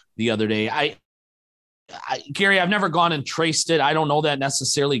injuries the other day. Gary, I've never gone and traced it. I don't know that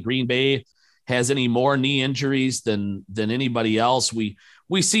necessarily Green Bay has any more knee injuries than anybody else. We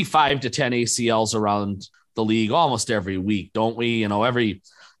see 5 to 10 ACLs around the league almost every week, don't we? You know, every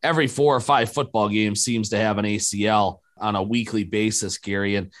 4 or 5 football games seems to have an ACL on a weekly basis,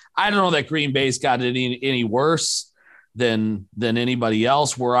 Gary. And I don't know that Green Bay's got it any worse than anybody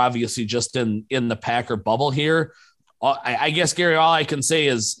else. We're obviously just in the Packer bubble here. I guess, Gary, all I can say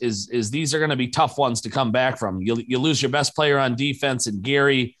is these are going to be tough ones to come back from. You lose your best player on defense, and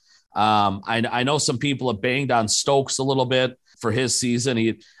Gary. I know some people have banged on Stokes a little bit for his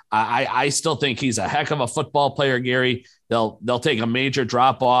season. I still think he's a heck of a football player, Gary. They'll take a major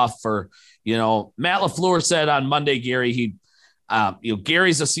drop off for, Matt LaFleur said on Monday, Gary,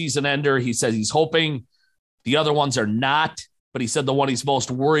 Gary's a season ender. He says he's hoping the other ones are not, but he said the one he's most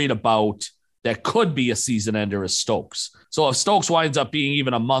worried about that could be a season ender is Stokes. So if Stokes winds up being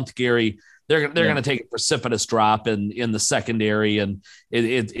even a month, Gary, they're going to take a precipitous drop in the secondary, and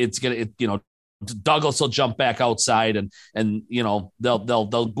it's going to, Douglas will jump back outside and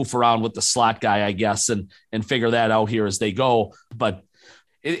they'll goof around with the slot guy, I guess, and figure that out here as they go. But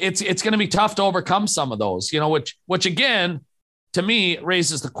it's going to be tough to overcome some of those, which again, to me,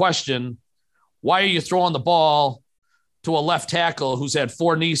 raises the question, why are you throwing the ball to a left tackle who's had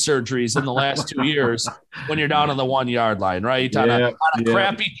 4 knee surgeries in the last 2 years when you're down on the 1 yard line, right? On a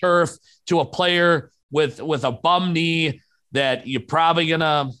crappy turf, to a player with a bum knee that you're probably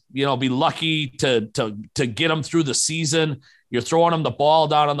gonna, be lucky to get him through the season. You're throwing him the ball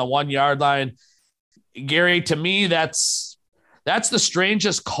down on the 1 yard line. Gary, to me, that's the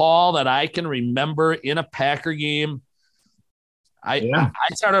strangest call that I can remember in a Packer game. I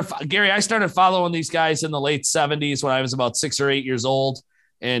started following these guys in the late 70s when I was about 6 or 8 years old.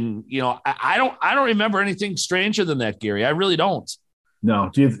 And, I don't remember anything stranger than that, Gary. I really don't.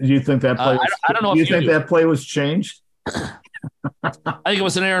 No. Do you think that play? I don't know. Do you think that play was changed? I think it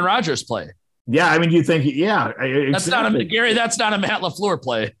was an Aaron Rodgers play. Yeah. I mean, do you think, exactly. That's not a Matt LaFleur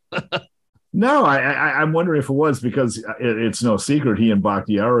play. No, I'm wondering if it was, because it's no secret he and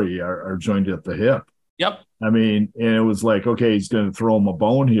Bakhtiari are joined at the hip. Yep. I mean, and it was like, okay, he's going to throw him a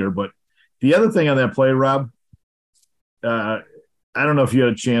bone here. But the other thing on that play, Rob, I don't know if you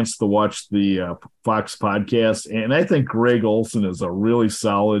had a chance to watch the Fox podcast, and I think Greg Olson is a really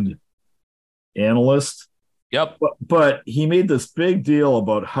solid analyst. Yep. But he made this big deal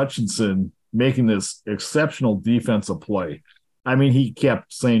about Hutchinson making this exceptional defensive play. I mean, he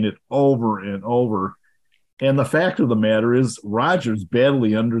kept saying it over and over. And the fact of the matter is Rodgers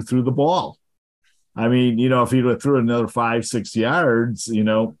badly underthrew the ball. I mean, if he'd have threw another 5-6 yards,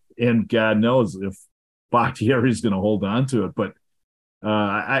 and God knows if Bakhtiari's going to hold on to it. But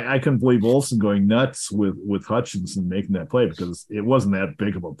I couldn't believe Olsen going nuts with Hutchinson making that play, because it wasn't that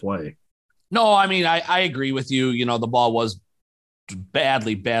big of a play. No, I mean, I agree with you. The ball was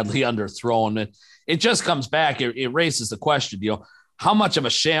badly underthrown. It just comes back. It raises the question, how much of a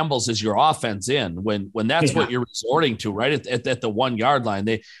shambles is your offense in when that's what you're resorting to, right? At the 1 yard line.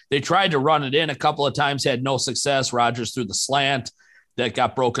 They tried to run it in a couple of times, had no success. Rodgers threw the slant that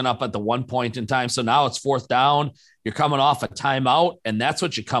got broken up at the one point in time. So now it's 4th down. You're coming off a timeout, and that's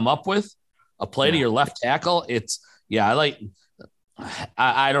what you come up with, a play to your left tackle.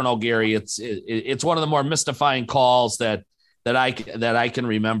 I don't know, Gary. It's one of the more mystifying calls that I can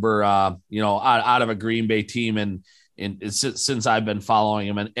remember, out of a Green Bay team, and since I've been following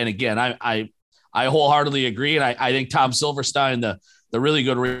him. And again, I wholeheartedly agree. And I think Tom Silverstein, the really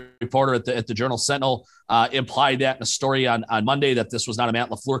good reporter at the Journal Sentinel, implied that in a story on Monday, that this was not a Matt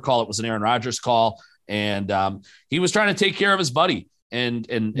LaFleur call. It was an Aaron Rodgers call. And he was trying to take care of his buddy. And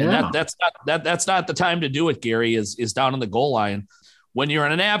that's not the time to do it, Gary, is down on the goal line. When you're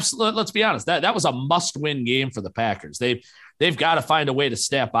in an absolute, let's be honest, that was a must-win game for the Packers. They've got to find a way to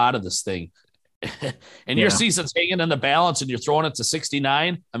snap out of this thing. And your season's hanging in the balance, and you're throwing it to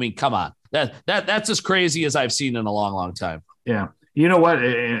 69. I mean, come on. That's as crazy as I've seen in a long, long time. Yeah. You know what?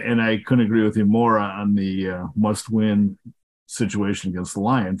 And I couldn't agree with you more on the must-win situation against the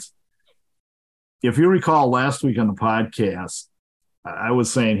Lions. If you recall last week on the podcast, I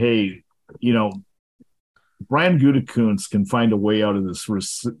was saying, hey, Brian Gutekunst can find a way out of this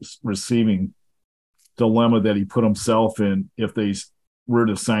receiving dilemma that he put himself in if they were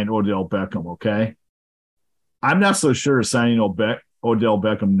to sign Odell Beckham, okay? I'm not so sure signing Odell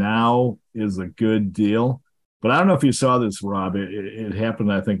Beckham now is a good deal, but I don't know if you saw this, Rob. It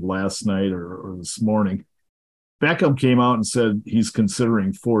happened, I think, last night or this morning. Beckham came out and said he's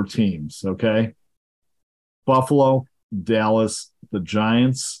considering 4 teams, okay? Buffalo, Dallas, the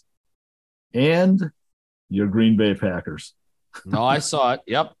Giants, and your Green Bay Packers. No, I saw it.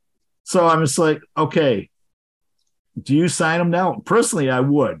 Yep. So I'm just like, okay, do you sign him now? Personally, I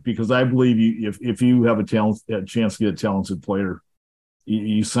would, because I believe if you have a chance to get a talented player,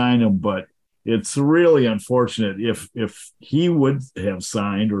 you sign him. But it's really unfortunate if he would have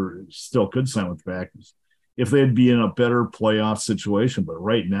signed, or still could sign with the Packers, if they'd be in a better playoff situation. But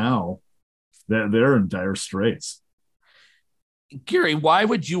right now, they're in dire straits. Gary, why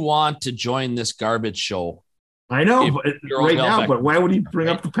would you want to join this garbage show? I know, but right now, but why would he bring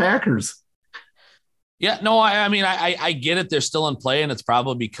up the Packers? Yeah, no, I mean, I get it. They're still in play, and it's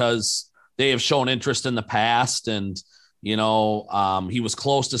probably because they have shown interest in the past. And, he was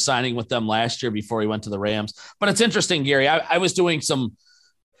close to signing with them last year before he went to the Rams. But it's interesting, Gary. I was doing some,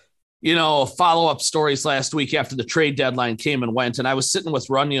 follow-up stories last week after the trade deadline came and went. And I was sitting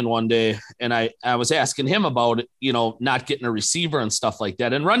with Runyon one day, and I was asking him about, not getting a receiver and stuff like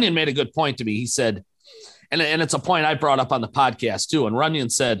that. And Runyon made a good point to me. He said, and it's a point I brought up on the podcast too. And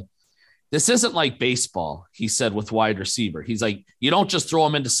Runyon said, this isn't like baseball, he said, with wide receiver. He's like, you don't just throw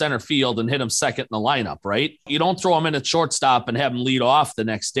him into center field and hit him second in the lineup, right? You don't throw him in at shortstop and have him lead off the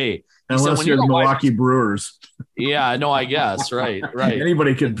next day. He Unless said, you're the Milwaukee Brewers. Yeah, no, I guess. Right.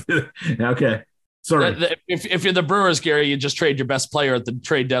 Anybody could. Okay. Sorry. If you're the Brewers, Gary, you just trade your best player at the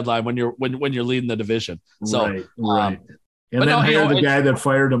trade deadline when you're leading the division. So, right. And then hire the guy that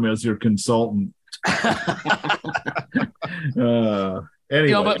fired him as your consultant.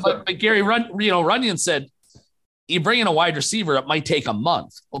 Anyway, but Gary, Runyon said, you bring in a wide receiver, it might take a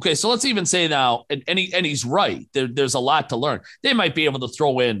month. Okay, so let's even say now, and he's right. There's a lot to learn. They might be able to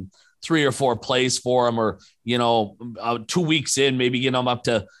throw in 3 or 4 plays for him, or 2 weeks in, maybe get him up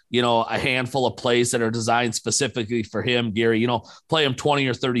to a handful of plays that are designed specifically for him. Gary, play him 20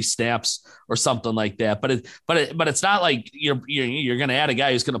 or 30 snaps or something like that. But it's not like you're going to add a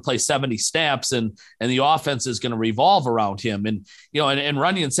guy who's going to play 70 snaps and the offense is going to revolve around him. And and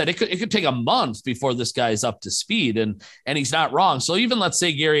Runyon said it could take a month before this guy's up to speed, and he's not wrong. So even let's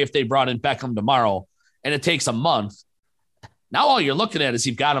say, Gary, if they brought in Beckham tomorrow and it takes a month. Now all you're looking at is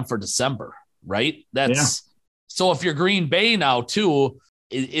you've got him for December, right? So if you're Green Bay now too,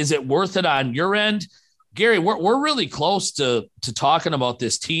 is it worth it on your end? Gary, we're really close to talking about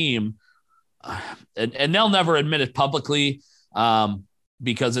this team, and they'll never admit it publicly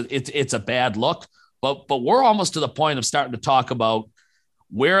because it's a bad look. But we're almost to the point of starting to talk about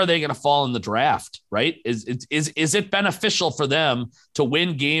where are they going to fall in the draft, right? Is it beneficial for them to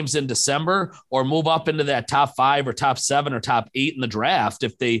win games in December or move up into that top 5 or top 7 or top 8 in the draft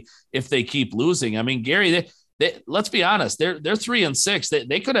if they keep losing? I mean, Gary, they let's be honest, they're 3-6.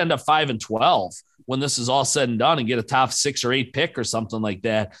 They could end up 5-12 when this is all said and done and get a top 6 or 8 pick or something like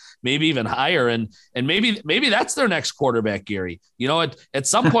that, maybe even higher. And maybe that's their next quarterback, Gary. At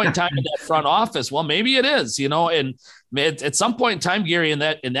some point in time in that front office, well, maybe it is, and at some point in time, Gary, in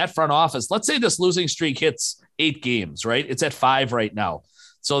that front office, let's say this losing streak hits 8 games, right? It's at 5 right now.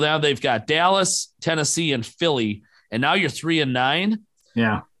 So now they've got Dallas, Tennessee, and Philly, and now you're 3-9.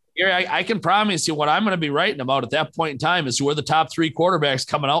 Yeah. Gary, I can promise you what I'm going to be writing about at that point in time is who are the top 3 quarterbacks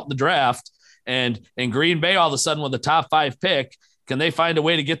coming out in the draft. And Green Bay, all of a sudden, with a top 5 pick, can they find a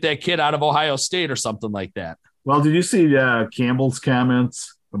way to get that kid out of Ohio State or something like that? Well, did you see Campbell's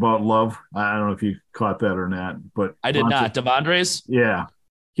comments about Love? I don't know if you caught that or not, but I did not. Devondre's? Yeah.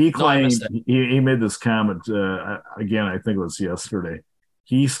 He claimed he made this comment again, I think it was yesterday.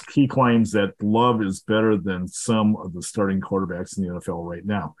 He claims that Love is better than some of the starting quarterbacks in the NFL right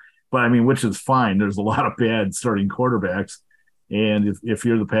now. But I mean, which is fine. There's a lot of bad starting quarterbacks. And if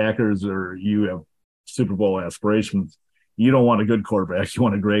you're the Packers or you have Super Bowl aspirations, you don't want a good quarterback. You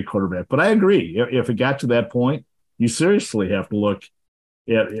want a great quarterback. But I agree. If it got to that point, you seriously have to look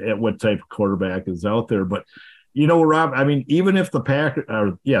at what type of quarterback is out there. But, Rob, I mean, even if the Packers,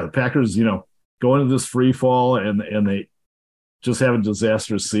 go into this free fall and they just have a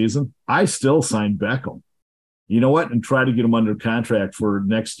disastrous season, I still sign Beckham. You know what? And try to get him under contract for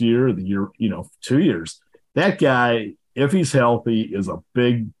next year, the year, 2 years. That guy, if he's healthy, is a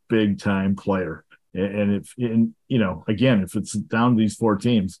big, big time player. And if it's down to these 4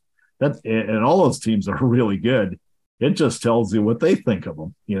 teams, and all those teams are really good, it just tells you what they think of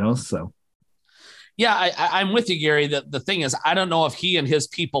them, so. Yeah, I'm with you, Gary. The thing is, I don't know if he and his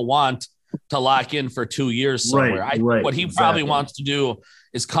people want to lock in for 2 years somewhere. Right, what he probably wants to do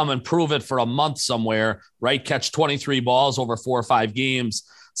is come and prove it for a month somewhere, right? Catch 23 balls over 4 or 5 games,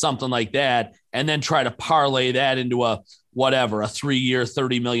 something like that, and then try to parlay that into a 3-year,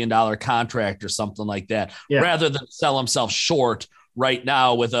 $30 million contract or something like that, rather than sell himself short right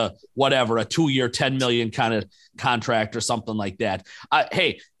now with a 2-year, $10 million kind of contract or something like that.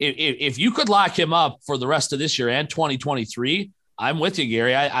 Hey, if you could lock him up for the rest of this year and 2023, I'm with you,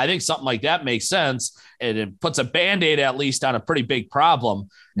 Gary. I think something like that makes sense. And it puts a Band-Aid at least on a pretty big problem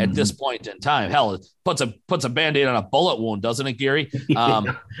at this point in time. Hell, it puts a Band-Aid on a bullet wound, doesn't it, Gary?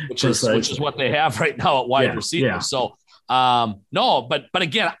 Which is what they have right now at wide receiver. Yeah. So no, but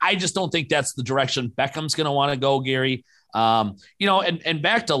again, I just don't think that's the direction Beckham's going to want to go, Gary. And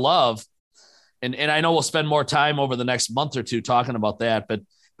back to Love, and I know we'll spend more time over the next month or two talking about that, but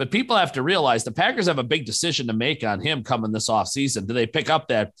people have to realize the Packers have a big decision to make on him coming this offseason. Do they pick up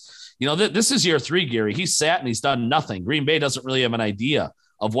that? This is year 3, Gary. He's sat and he's done nothing. Green Bay doesn't really have an idea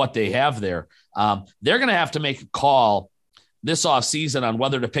of what they have there. They're going to have to make a call this offseason on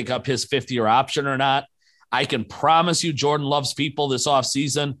whether to pick up his 5th-year option or not. I can promise you Jordan Love's people this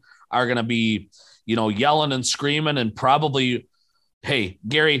offseason are going to be, yelling and screaming and probably, hey,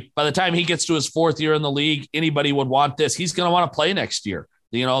 Gary, by the time he gets to his 4th year in the league, anybody would want this. He's going to want to play next year.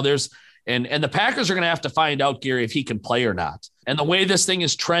 And the Packers are going to have to find out, Gary, if he can play or not. And the way this thing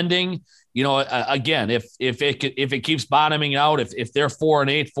is trending, again, if it keeps bottoming out, if they're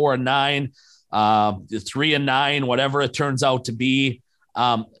 4-8, 4-9, 3-9, whatever it turns out to be,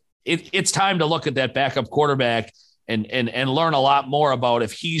 it's time to look at that backup quarterback and learn a lot more about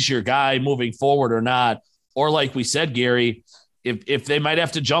if he's your guy moving forward or not. Or like we said, Gary, if they might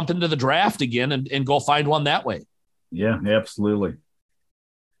have to jump into the draft again and go find one that way. Yeah, absolutely.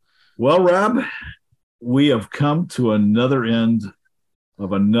 Well, Rob, we have come to another end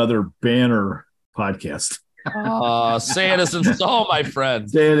of another banner podcast. Say it isn't so, my friend.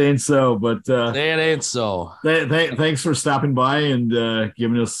 Say it ain't so, but say it ain't so. Thanks for stopping by and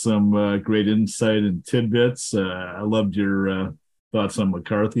giving us some great insight and tidbits. I loved your thoughts on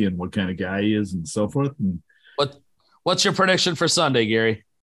McCarthy and what kind of guy he is and so forth. And what's your prediction for Sunday, Gary?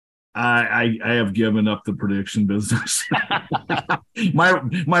 I have given up the prediction business.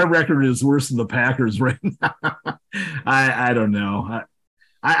 My record is worse than the Packers right now. I don't know.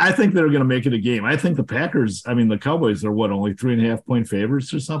 I think they're going to make it a game. I think the Cowboys are only 3.5-point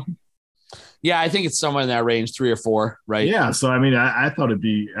favorites or something. Yeah, I think it's somewhere in that range, 3 or 4, right? Yeah. So I thought it'd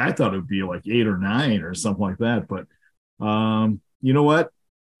be like 8 or 9 or something like that. But you know what?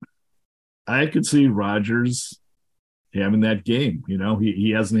 I could see Rodgers having that game.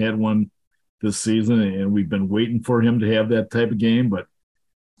 He hasn't had one this season, and we've been waiting for him to have that type of game. But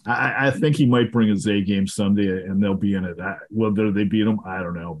I think he might bring his A game Sunday, and they'll be in it. Whether they beat him, I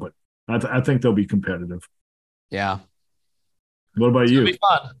don't know, but I think they'll be competitive. Yeah. What about you? It'll be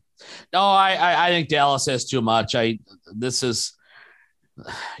fun. No, I think Dallas has too much. Rodgers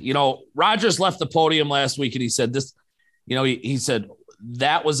left the podium last week, and he said this. He said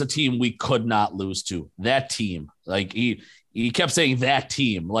that was a team we could not lose to. That team, like he kept saying that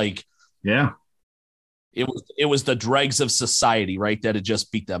team, like yeah. It was the dregs of society, right? That had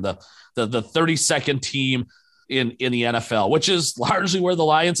just beat them. The 32nd team in the NFL, which is largely where the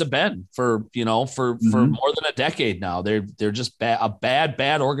Lions have been for more than a decade now. They're just a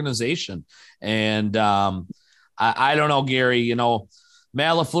bad organization. And I don't know, Gary,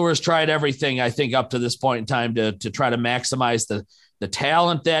 Matt LaFleur has tried everything, I think, up to this point in time to try to maximize the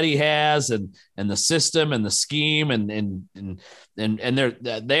talent that he has and the system and the scheme and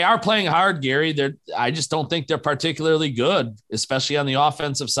they are playing hard, Gary. I just don't think they're particularly good, especially on the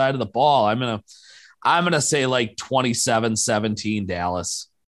offensive side of the ball. I'm gonna say like 27-17 Dallas.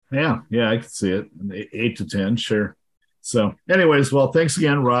 Yeah, I can see it. 8-10, sure. So, anyways, well, thanks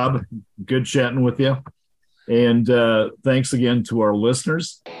again, Rob. Good chatting with you, and thanks again to our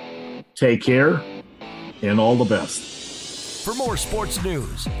listeners. Take care, and all the best. For more sports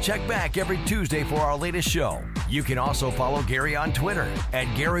news, check back every Tuesday for our latest show. You can also follow Gary on Twitter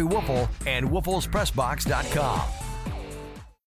 @GaryWoelfel and WoelfelsPressBox.com.